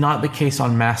is not the case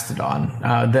on Mastodon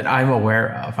that I'm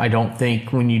aware of. I don't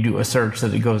think when you do a search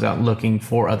that it goes out looking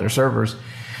for other servers.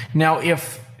 Now,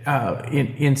 if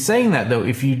in saying that, though,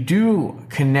 if you do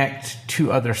connect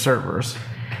to other servers,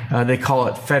 they call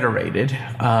it federated.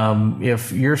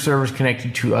 If your server is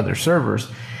connected to other servers,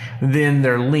 then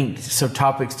they're linked. So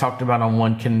topics talked about on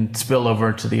one can spill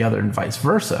over to the other and vice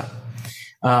versa.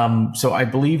 So I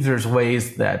believe there's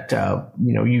ways that,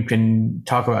 you can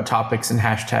talk about topics and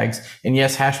hashtags. And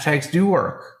yes, hashtags do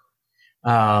work,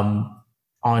 on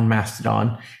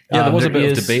Mastodon. Yeah, there was a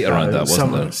bit of debate around that,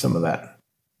 wasn't there? Some of that.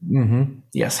 Mm-hmm.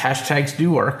 Yes, hashtags do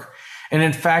work. And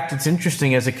in fact, it's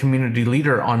interesting, as a community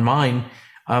leader on mine,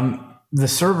 the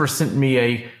server sent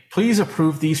me please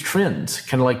approve these trends,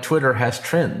 kind of like Twitter has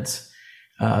trends.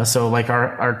 So like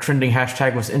our trending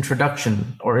hashtag was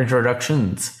introduction or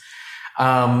introductions.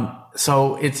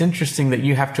 So it's interesting that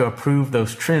you have to approve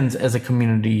those trends as a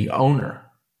community owner.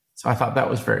 So I thought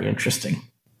that was very interesting.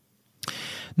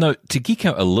 Now, to geek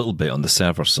out a little bit on the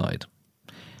server side,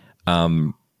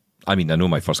 I know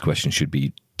my first question should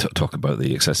be talk about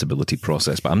the accessibility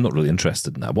process, but I'm not really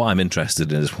interested in that. What I'm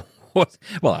interested in is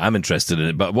I'm interested in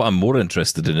it, but what I'm more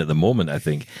interested in at the moment, I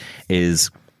think,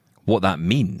 is what that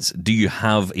means. Do you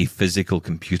have a physical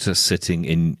computer sitting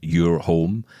in your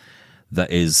home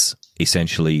that is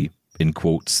essentially, in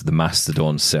quotes, the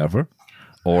Mastodon server?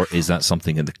 Or is that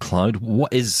something in the cloud?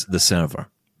 What is the server?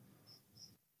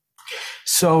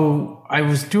 So I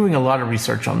was doing a lot of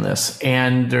research on this,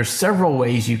 and there's several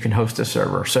ways you can host a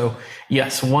server. So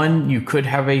yes, one, you could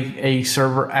have a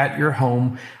server at your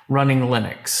home running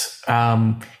Linux.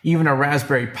 Even a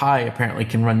Raspberry Pi apparently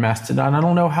can run Mastodon. I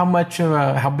don't know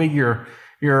how big your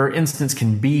instance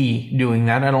can be doing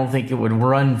that. I don't think it would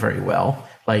run very well.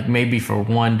 Like maybe for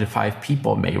 1 to 5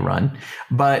 people it may run,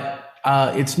 but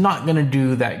it's not going to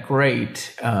do that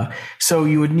great. So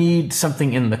you would need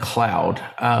something in the cloud.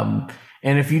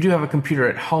 And if you do have a computer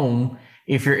at home,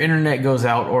 if your internet goes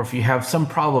out or if you have some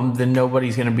problem, then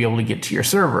nobody's going to be able to get to your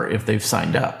server if they've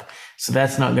signed up. So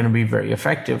that's not going to be very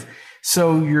effective.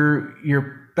 So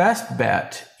your best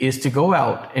bet is to go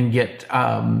out and get,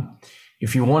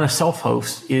 if you want to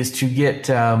self-host, is to get,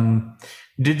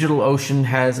 DigitalOcean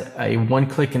has a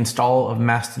one-click install of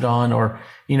Mastodon, or,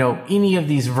 any of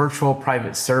these virtual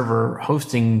private server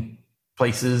hosting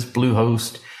places,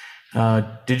 Bluehost,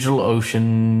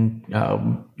 DigitalOcean,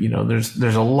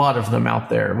 there's a lot of them out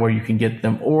there where you can get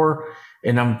them,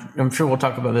 and I'm sure we'll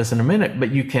talk about this in a minute,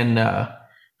 but you can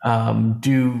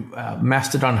do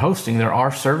Mastodon hosting. There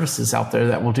are services out there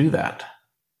that will do that.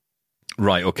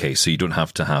 Right. Okay. So you don't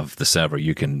have to have the server.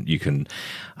 You can.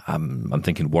 I'm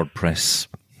thinking WordPress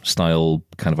style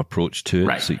kind of approach to it.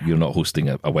 Right. So you're not hosting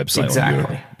a website on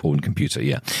your own computer.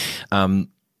 Yeah.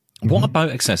 What about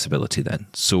accessibility then?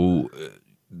 So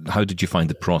how did you find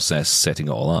the process setting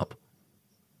it all up?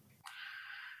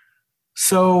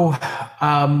 So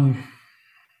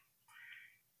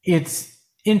it's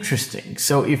interesting.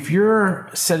 So if you're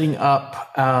setting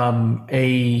up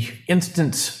a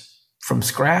instance from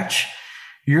scratch,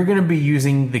 you're going to be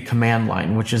using the command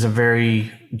line, which is a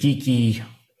very geeky,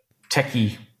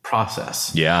 techie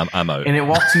process. Yeah, I'm out. And it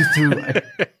walks you through.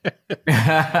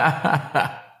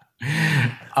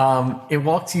 It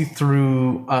walks you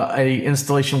through a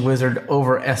installation wizard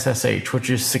over SSH,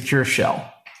 which is Secure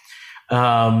Shell.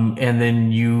 And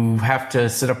then you have to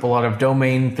set up a lot of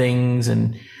domain things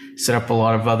and set up a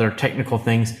lot of other technical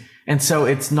things. And so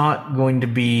it's not going to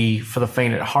be for the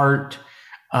faint at heart.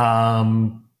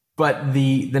 But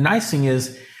the nice thing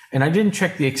is, and I didn't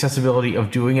check the accessibility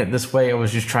of doing it this way. I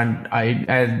was just I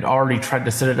had already tried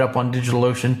to set it up on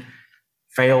DigitalOcean,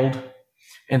 failed.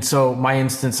 And so my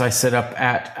instance I set up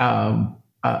at a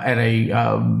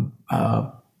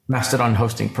Mastodon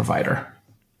hosting provider.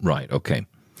 Right. Okay.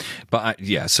 But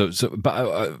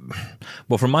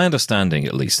well, from my understanding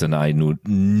at least, and I know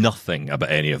nothing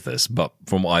about any of this, but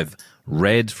from what I've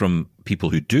read from people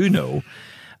who do know,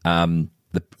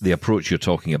 the approach you're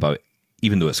talking about,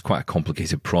 even though it's quite a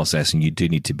complicated process and you do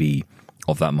need to be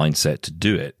of that mindset to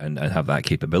do it and have that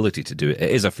capability to do it, it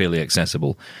is a fairly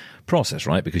accessible process,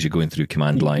 right? Because you're going through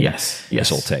command line. Yes.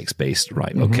 It's all text based,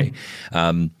 right? Mm-hmm.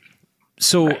 Okay.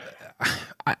 So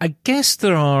I guess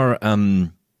there are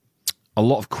a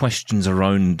lot of questions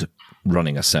around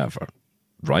running a server,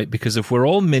 right? Because if we're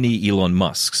all mini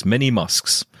Musks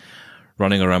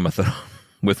running around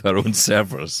with our own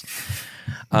servers,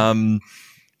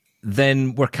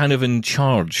 then we're kind of in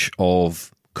charge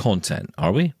of content,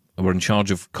 are we? We're in charge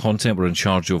of content. We're in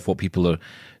charge of what people are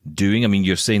doing. I mean,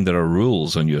 you're saying there are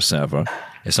rules on your server.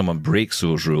 If someone breaks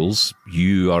those rules,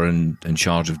 you are in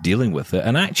charge of dealing with it.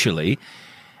 And actually,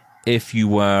 if you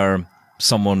were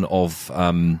someone of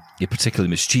a particularly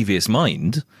mischievous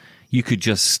mind, you could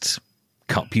just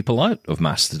cut people out of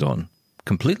Mastodon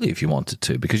completely if you wanted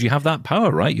to, because you have that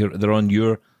power, right? They're on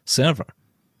your server.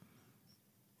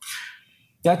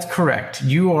 That's correct.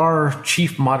 You are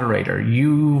chief moderator.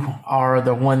 You are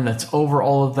the one that's over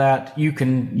all of that. You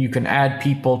can add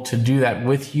people to do that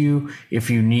with you if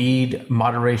you need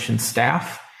moderation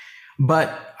staff.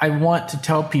 But I want to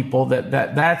tell people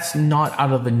that's not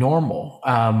out of the normal.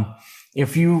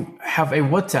 If you have a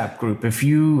WhatsApp group, if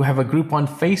you have a group on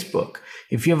Facebook,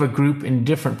 if you have a group in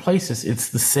different places, it's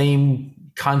the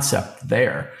same concept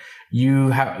there.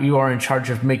 You are in charge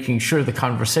of making sure the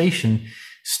conversation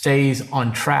stays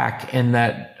on track and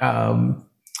that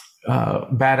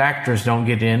bad actors don't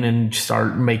get in and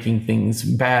start making things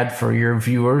bad for your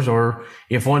viewers. Or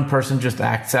if one person just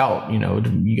acts out,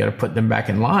 you got to put them back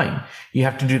in line. You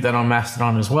have to do that on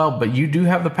Mastodon as well. But you do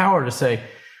have the power to say,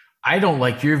 I don't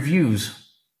like your views.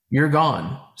 You're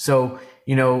gone. So,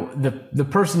 the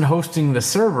person hosting the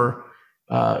server,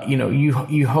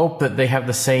 you hope that they have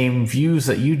the same views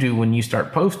that you do when you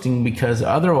start posting, because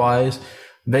otherwise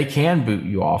they can boot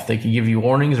you off. They can give you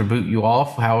warnings or boot you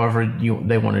off, however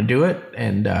they want to do it.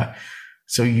 And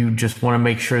so you just want to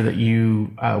make sure that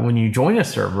you, when you join a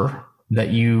server, that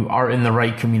you are in the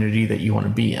right community that you want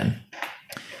to be in.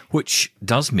 Which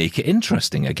does make it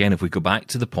interesting. Again, if we go back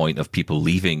to the point of people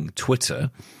leaving Twitter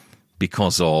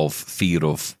because of fear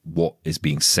of what is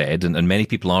being said, and many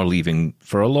people are leaving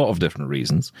for a lot of different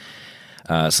reasons.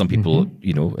 Some people,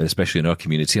 especially in our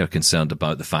community, are concerned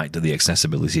about the fact that the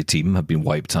accessibility team have been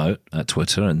wiped out at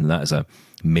Twitter, and that is a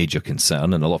major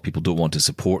concern. And a lot of people don't want to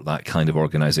support that kind of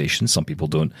organization. Some people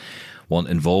don't want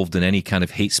involved in any kind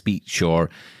of hate speech or,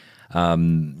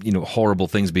 horrible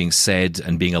things being said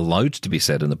and being allowed to be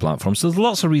said on the platform. So there's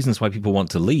lots of reasons why people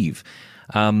want to leave.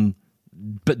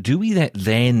 But do we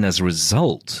then, as a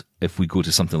result, if we go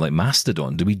to something like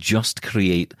Mastodon, do we just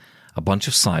create a bunch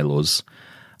of silos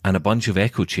and a bunch of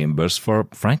echo chambers for,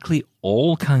 frankly,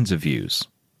 all kinds of views?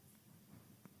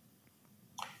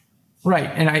 Right.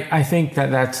 And I think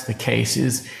that's the case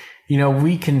is,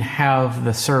 we can have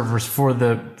the servers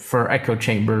for echo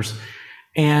chambers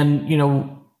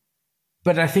and,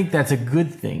 but I think that's a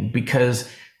good thing because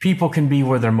people can be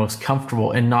where they're most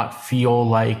comfortable and not feel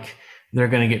like they're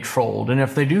going to get trolled. And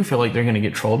if they do feel like they're going to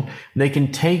get trolled, they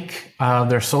can take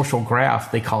their social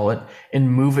graph, they call it,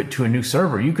 and move it to a new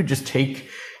server. You could just take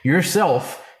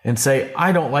yourself and say,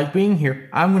 I don't like being here.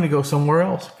 I'm going to go somewhere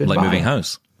else. Goodbye. Like moving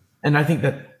house. And I think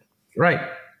that,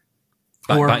 right.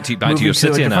 Back to your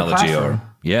city analogy, or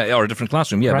a different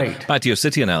classroom. Yeah, right. Back to your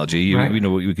city analogy.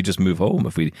 We could just move home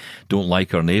if we don't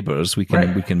like our neighbors. We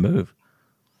can move.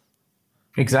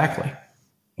 Exactly.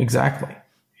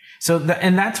 So,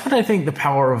 and that's what I think the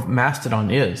power of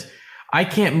Mastodon is. I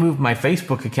can't move my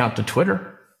Facebook account to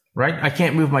Twitter, right? I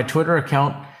can't move my Twitter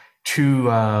account to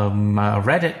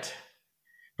Reddit,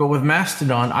 but with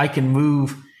Mastodon, I can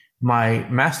move my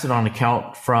Mastodon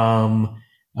account from.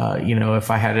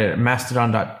 If I had it at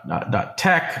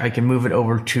mastodon.tech, I can move it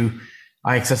over to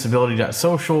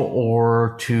iAccessibility.social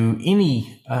or to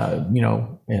any,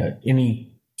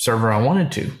 any server I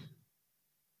wanted to.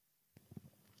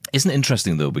 Isn't it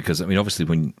interesting, though? Because, obviously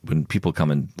when people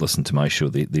come and listen to my show,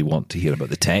 they want to hear about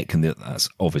the tech, and that's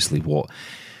obviously what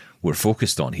we're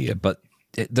focused on here. But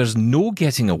there's no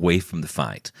getting away from the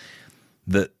fact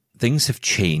that things have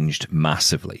changed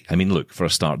massively. Look, for a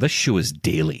start, this show is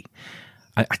daily.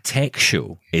 A tech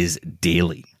show is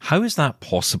daily. How is that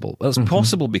possible? Well, it's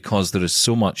possible because there is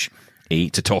so much to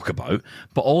talk about,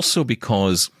 but also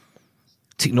because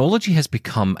technology has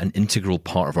become an integral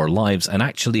part of our lives and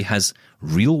actually has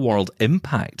real-world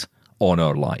impact on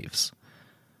our lives.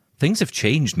 Things have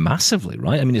changed massively,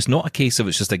 right? It's not a case of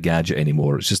it's just a gadget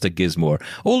anymore. It's just a gizmo.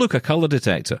 Oh, look, a color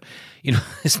detector.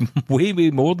 It's way,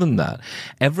 way more than that.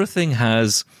 Everything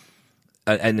has...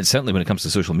 and certainly when it comes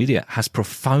to social media, has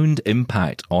profound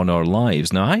impact on our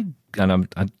lives. Now, I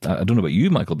don't know about you,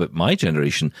 Michael, but my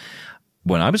generation,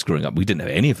 when I was growing up, we didn't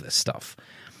have any of this stuff.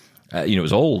 It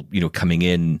was all, coming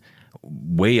in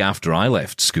way after I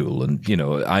left school. And,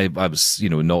 I was,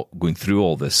 not going through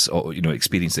all this,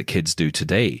 experience that kids do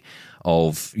today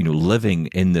of, living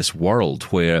in this world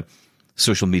where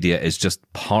social media is just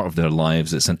part of their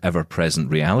lives. It's an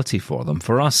ever-present reality for them.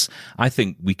 For us, I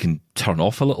think we can turn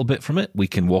off a little bit from it. We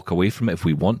can walk away from it if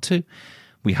we want to.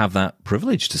 we have that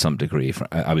privilege to some degree,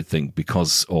 I would think,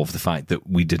 because of the fact that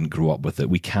we didn't grow up with it.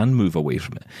 We can move away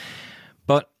from it.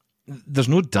 But there's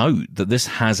no doubt that this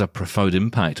has a profound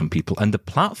impact on people, and the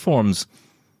platforms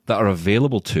that are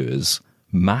available to us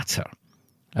matter.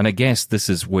 And I guess this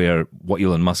is where what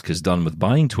Elon Musk has done with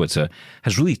buying Twitter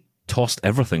has really tossed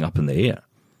everything up in the air.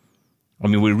 I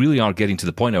mean, we really are getting to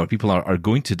the point now where people are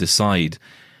going to decide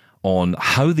on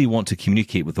how they want to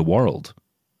communicate with the world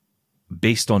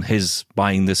based on his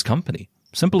buying this company.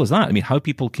 Simple as that. I mean, how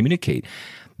people communicate.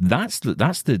 That's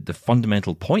the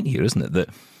fundamental point here, isn't it? That,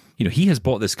 you know, he has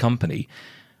bought this company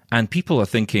and people are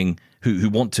thinking who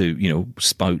want to, you know,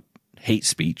 spout hate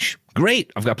speech.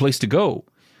 Great, I've got a place to go.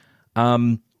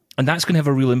 And that's going to have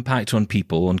a real impact on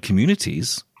people, on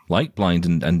communities like blind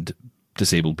and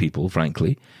disabled people,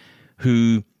 frankly,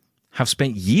 who have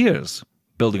spent years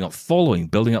building up following,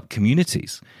 building up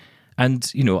communities.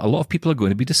 And, you know, a lot of people are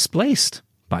going to be displaced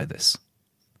by this.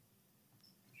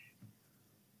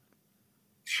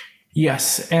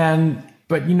 Yes.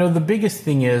 But, you know, the biggest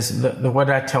thing is, what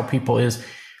I tell people is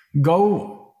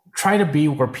go try to be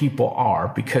where people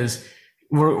are, because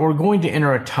we're going to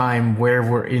enter a time where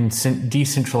we're in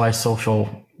decentralized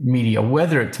social media,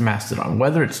 whether it's Mastodon,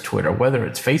 whether it's Twitter, whether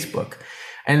it's Facebook,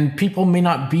 and people may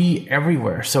not be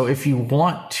everywhere. So if you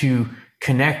want to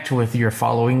connect with your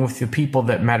following, with the people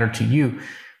that matter to you,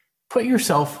 put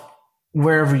yourself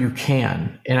wherever you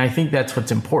can. And I think that's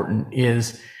what's important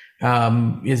is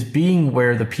being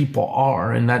where the people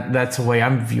are. And that's the way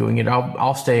I'm viewing it.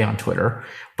 I'll stay on Twitter.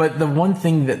 But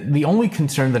the only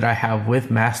concern that I have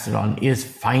with Mastodon is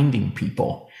finding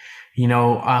people. You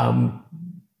know,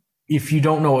 if you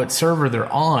don't know what server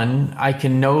they're on, I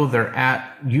can know their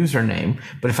username.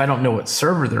 But if I don't know what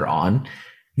server they're on,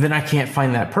 then I can't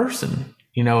find that person.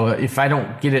 You know, if I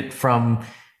don't get it from,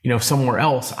 you know, somewhere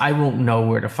else, I won't know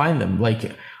where to find them.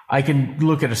 Like, I can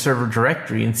look at a server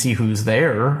directory and see who's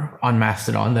there on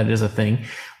Mastodon. That is a thing.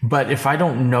 But if I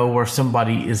don't know where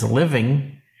somebody is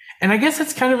living, and I guess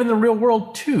it's kind of in the real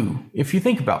world too, if you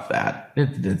think about that,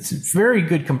 it's a very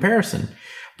good comparison,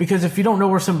 because if you don't know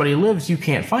where somebody lives, you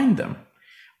can't find them.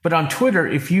 But on Twitter,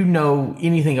 if you know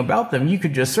anything about them, you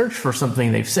could just search for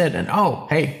something they've said and, oh,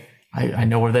 hey, I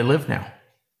know where they live now.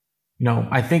 You know,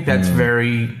 I think that's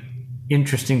very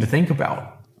interesting to think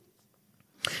about.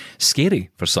 Scary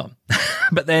for some.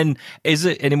 But then, is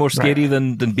it any more scary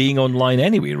than being online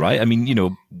anyway, right? I mean, you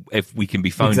know, if we can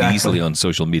be found easily on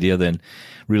social media, then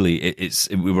really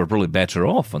we were probably better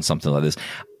off on something like this.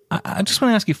 I just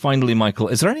want to ask you finally, Michael,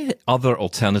 is there any other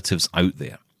alternatives out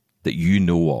there that you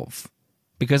know of?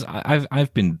 Because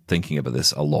I've been thinking about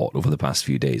this a lot over the past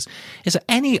few days. Is there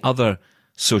any other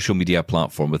social media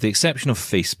platform, with the exception of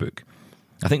Facebook?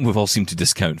 I think we've all seemed to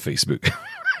discount Facebook.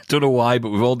 Don't know why, but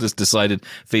we've all just decided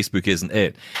Facebook isn't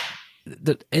it.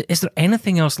 Is there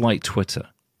anything else like Twitter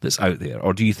that's out there?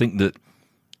 Or do you think that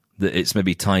it's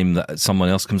maybe time that someone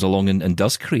else comes along and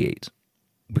does create?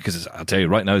 Because I'll tell you,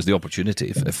 right now is the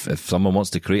opportunity. If someone wants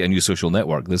to create a new social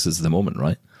network, this is the moment,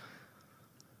 right?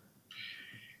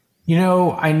 You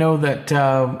know, I know that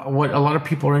what a lot of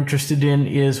people are interested in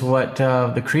is what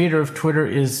the creator of Twitter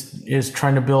is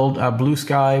trying to build, Blue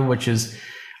Sky, which is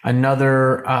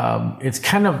another, it's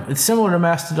similar to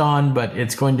Mastodon, but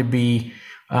it's going to be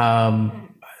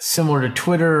similar to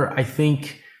Twitter, I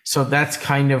think. So that's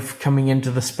kind of coming into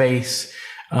the space.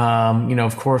 You know,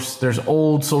 of course, there's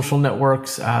old social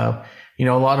networks. You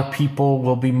know, a lot of people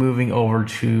will be moving over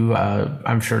to,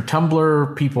 I'm sure,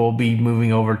 Tumblr. People will be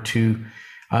moving over to,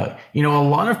 you know, a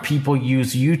lot of people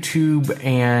use YouTube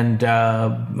and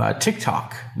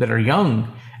TikTok that are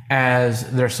young as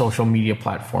their social media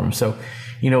platform. So,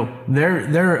 you know,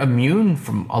 they're immune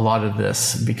from a lot of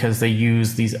this because they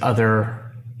use these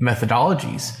other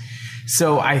methodologies.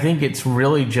 So I think it's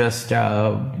really just,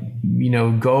 you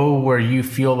know, go where you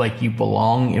feel like you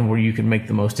belong and where you can make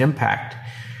the most impact.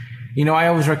 You know, I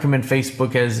always recommend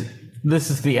Facebook as this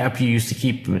is the app you use to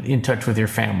keep in touch with your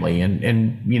family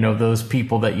and, you know, those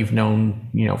people that you've known,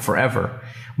 you know, forever.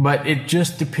 But it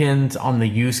just depends on the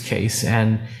use case.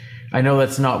 And I know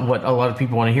that's not what a lot of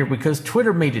people want to hear because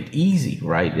Twitter made it easy,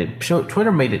 right?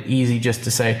 Twitter made it easy just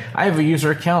to say, I have a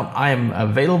user account. I am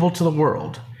available to the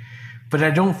world. But I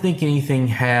don't think anything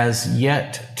has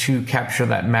yet to capture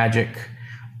that magic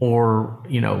or,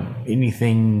 you know,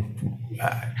 anything.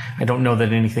 I don't know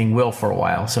that anything will for a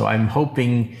while. So I'm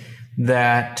hoping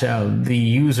that the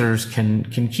users can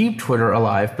keep Twitter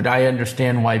alive. But I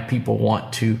understand why people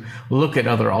want to look at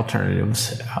other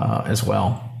alternatives as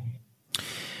well.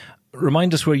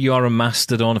 Remind us where you are on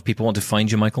Mastodon if people want to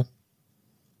find you, Michael.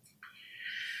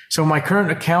 So my current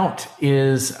account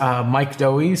is Mike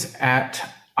Doise at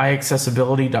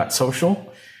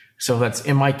mikedoise.social. So that's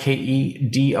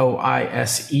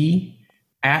MikeDoise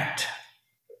at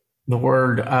the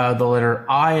letter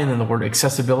I and then the word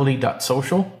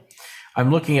accessibility.social.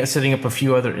 I'm looking at setting up a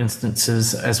few other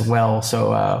instances as well.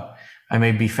 So I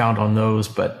may be found on those,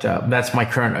 but that's my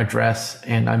current address.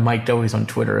 And I'm Mike Doise on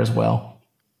Twitter as well.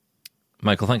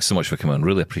 Michael, thanks so much for coming on.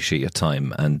 Really appreciate your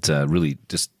time and really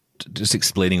just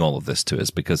explaining all of this to us,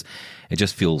 because it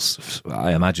just feels,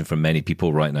 I imagine for many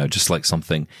people right now, just like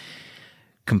something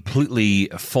completely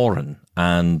foreign,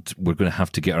 and we're going to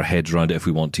have to get our heads around it if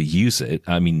we want to use it.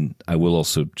 I mean, I will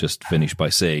also just finish by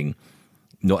saying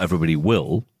not everybody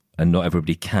will and not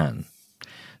everybody can.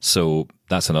 So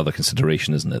that's another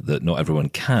consideration, isn't it? That not everyone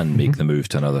can make the move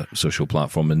to another social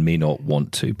platform and may not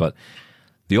want to, but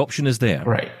the option is there.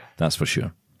 Right. That's for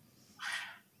sure.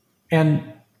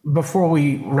 And before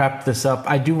we wrap this up,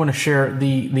 I do want to share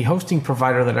the hosting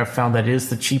provider that I've found that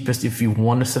is the cheapest if you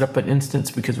want to set up an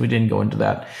instance, because we didn't go into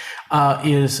that,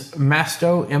 is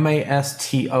Masto,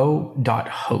 MASTO.host.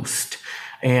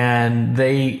 And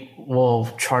they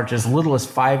will charge as little as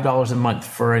 $5 a month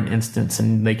for an instance,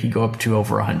 and they could go up to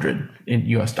over $100 in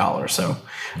US dollars. So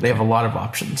they have a lot of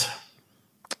options.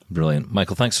 Brilliant.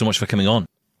 Michael, thanks so much for coming on.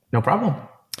 No problem.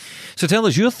 So tell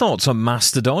us your thoughts on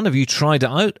Mastodon. Have you tried it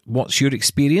out? What's your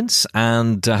experience?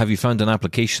 And have you found an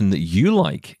application that you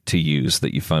like to use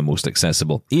that you found most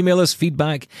accessible? Email us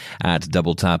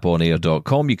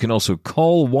feedback@doubletaponair.com. You can also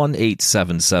call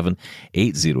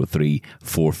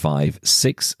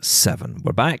 1-877-803-4567.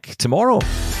 We're back tomorrow.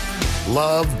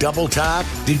 Love Double Tap?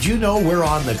 Did you know we're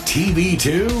on the TV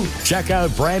too? Check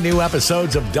out brand new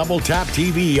episodes of Double Tap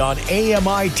TV on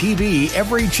AMI TV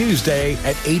every Tuesday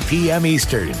at 8 p.m.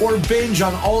 Eastern. Or binge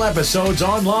on all episodes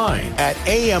online at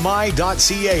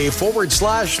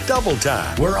ami.ca/Double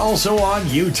Tap. We're also on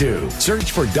YouTube.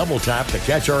 Search for Double Tap to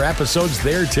catch our episodes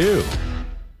there too.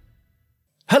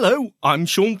 Hello, I'm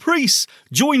Sean Priest.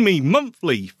 Join me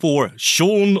monthly for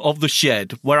Shaun of the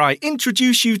Shed, where I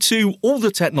introduce you to all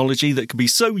the technology that can be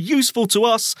so useful to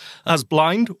us as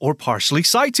blind or partially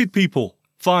sighted people.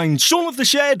 Find Shaun of the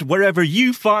Shed wherever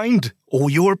you find all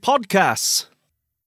your podcasts.